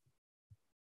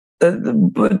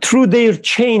through their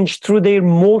change, through their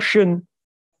motion,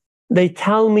 they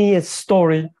tell me a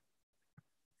story.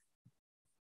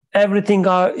 Everything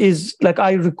is like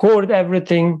I record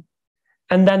everything,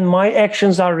 and then my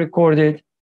actions are recorded.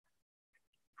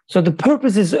 So the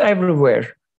purpose is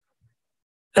everywhere.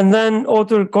 And then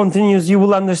author continues, you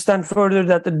will understand further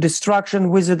that the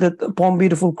destruction visited upon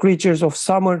beautiful creatures of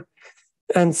summer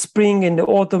and spring in the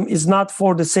autumn is not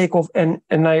for the sake of an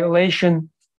annihilation.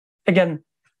 Again,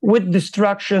 with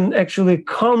destruction actually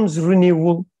comes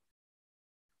renewal.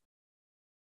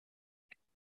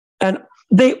 And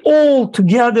they all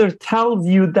together tell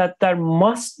you that there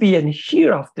must be a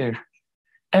hereafter.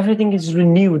 Everything is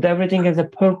renewed. Everything has a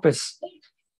purpose.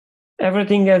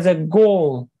 Everything has a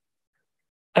goal.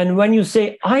 And when you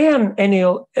say, I am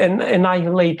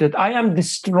annihilated, I am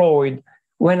destroyed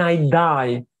when I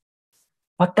die,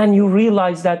 but then you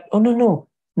realize that, oh, no,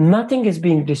 nothing is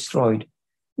being destroyed.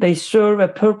 They serve a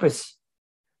purpose.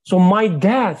 So my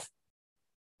death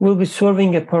will be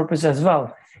serving a purpose as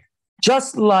well.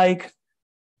 Just like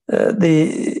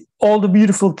all the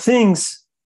beautiful things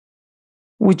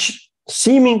which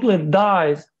seemingly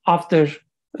died after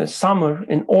summer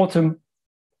and autumn,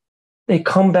 they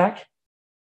come back.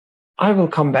 I will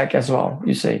come back as well,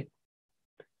 you say.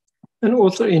 An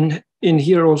author in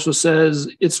here also says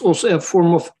it's also a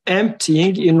form of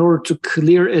emptying in order to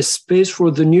clear a space for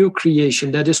the new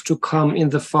creation that is to come in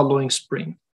the following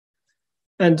spring.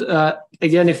 And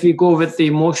again, if we go with the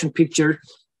motion picture,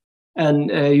 and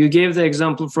you gave the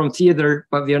example from theater,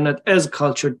 but we are not as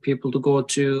cultured people to go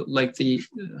to like the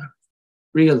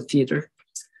real theater.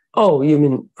 Oh, you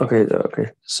mean, okay.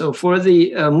 So for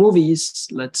the movies,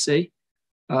 let's say,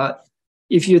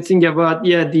 if you think about,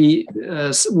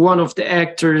 one of the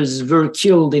actors were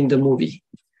killed in the movie.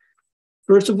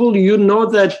 First of all, you know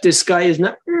that this guy is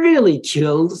not really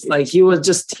killed. Like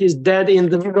he's dead in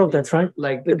the. You know that's right.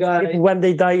 Like the guy. When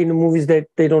they die in the movies, they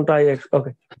don't die.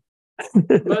 Okay.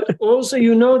 But also,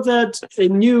 you know that a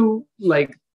new,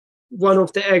 like one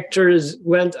of the actors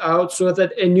went out so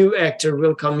that a new actor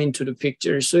will come into the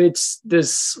picture. So it's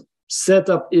this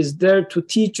setup is there to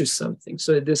teach you something.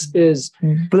 So this is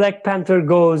Black Panther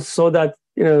goes so that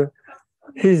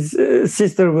his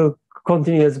sister will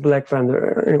continue as Black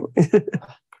Panther. Anyway.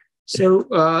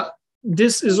 So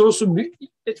this is also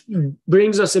it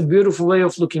brings us a beautiful way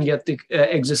of looking at the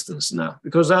existence now,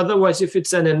 because otherwise, if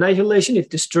it's an annihilation,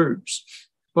 it disturbs.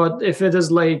 But if it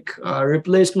is like a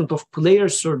replacement of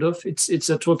players, sort of, it's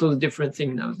a totally different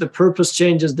thing now. The purpose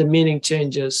changes, the meaning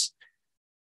changes.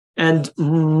 And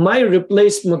my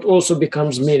replacement also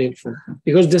becomes meaningful,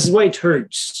 because this is why it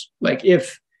hurts. Like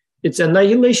if it's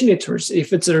annihilation, it hurts.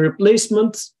 If it's a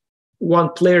replacement, one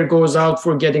player goes out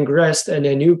for getting rest and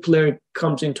a new player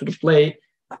comes into the play,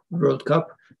 World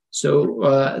Cup.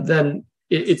 So then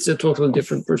it's a totally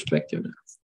different perspective now.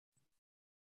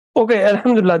 Okay,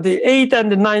 Alhamdulillah. The 8th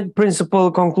and the 9th principle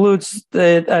concludes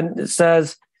that and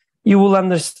says, you will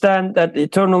understand that the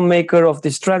eternal maker of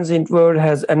this transient world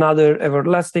has another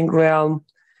everlasting realm.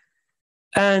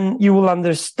 And you will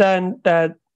understand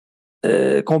that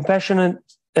compassionate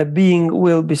being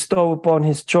will bestow upon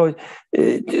his choice.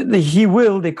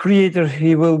 The creator,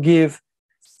 he will give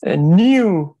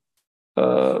new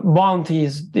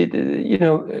bounties,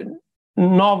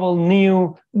 novel,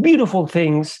 new, beautiful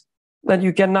things that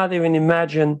you cannot even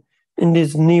imagine in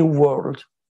this new world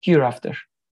hereafter.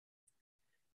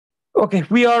 Okay,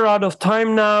 we are out of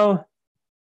time now.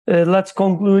 Let's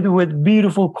conclude with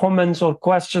beautiful comments or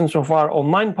questions of our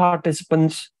online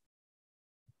participants.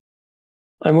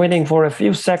 I'm waiting for a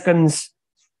few seconds.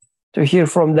 to hear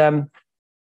from them.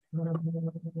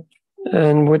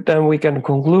 And with them, we can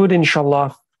conclude,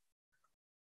 inshallah.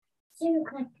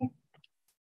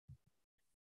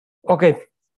 Okay.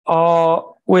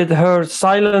 With her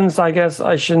silence, I guess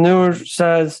Aishanur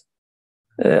says,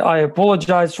 I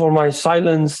apologize for my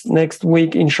silence. Next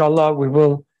week, inshallah, we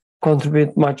will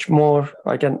contribute much more.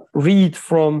 I can read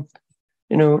from,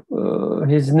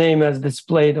 his name as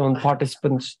displayed on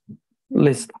participants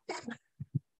list.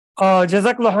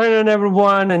 Jazakallah khairan,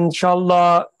 everyone.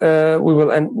 Inshallah, we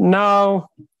will end now.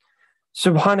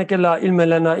 سبحانك لا علم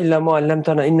لنا إلا ما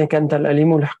علمتنا إنك أنت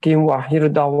العليم الحكيم وآخر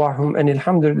دعواهم أن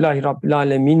الحمد لله رب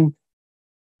العالمين.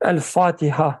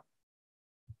 الفاتحة.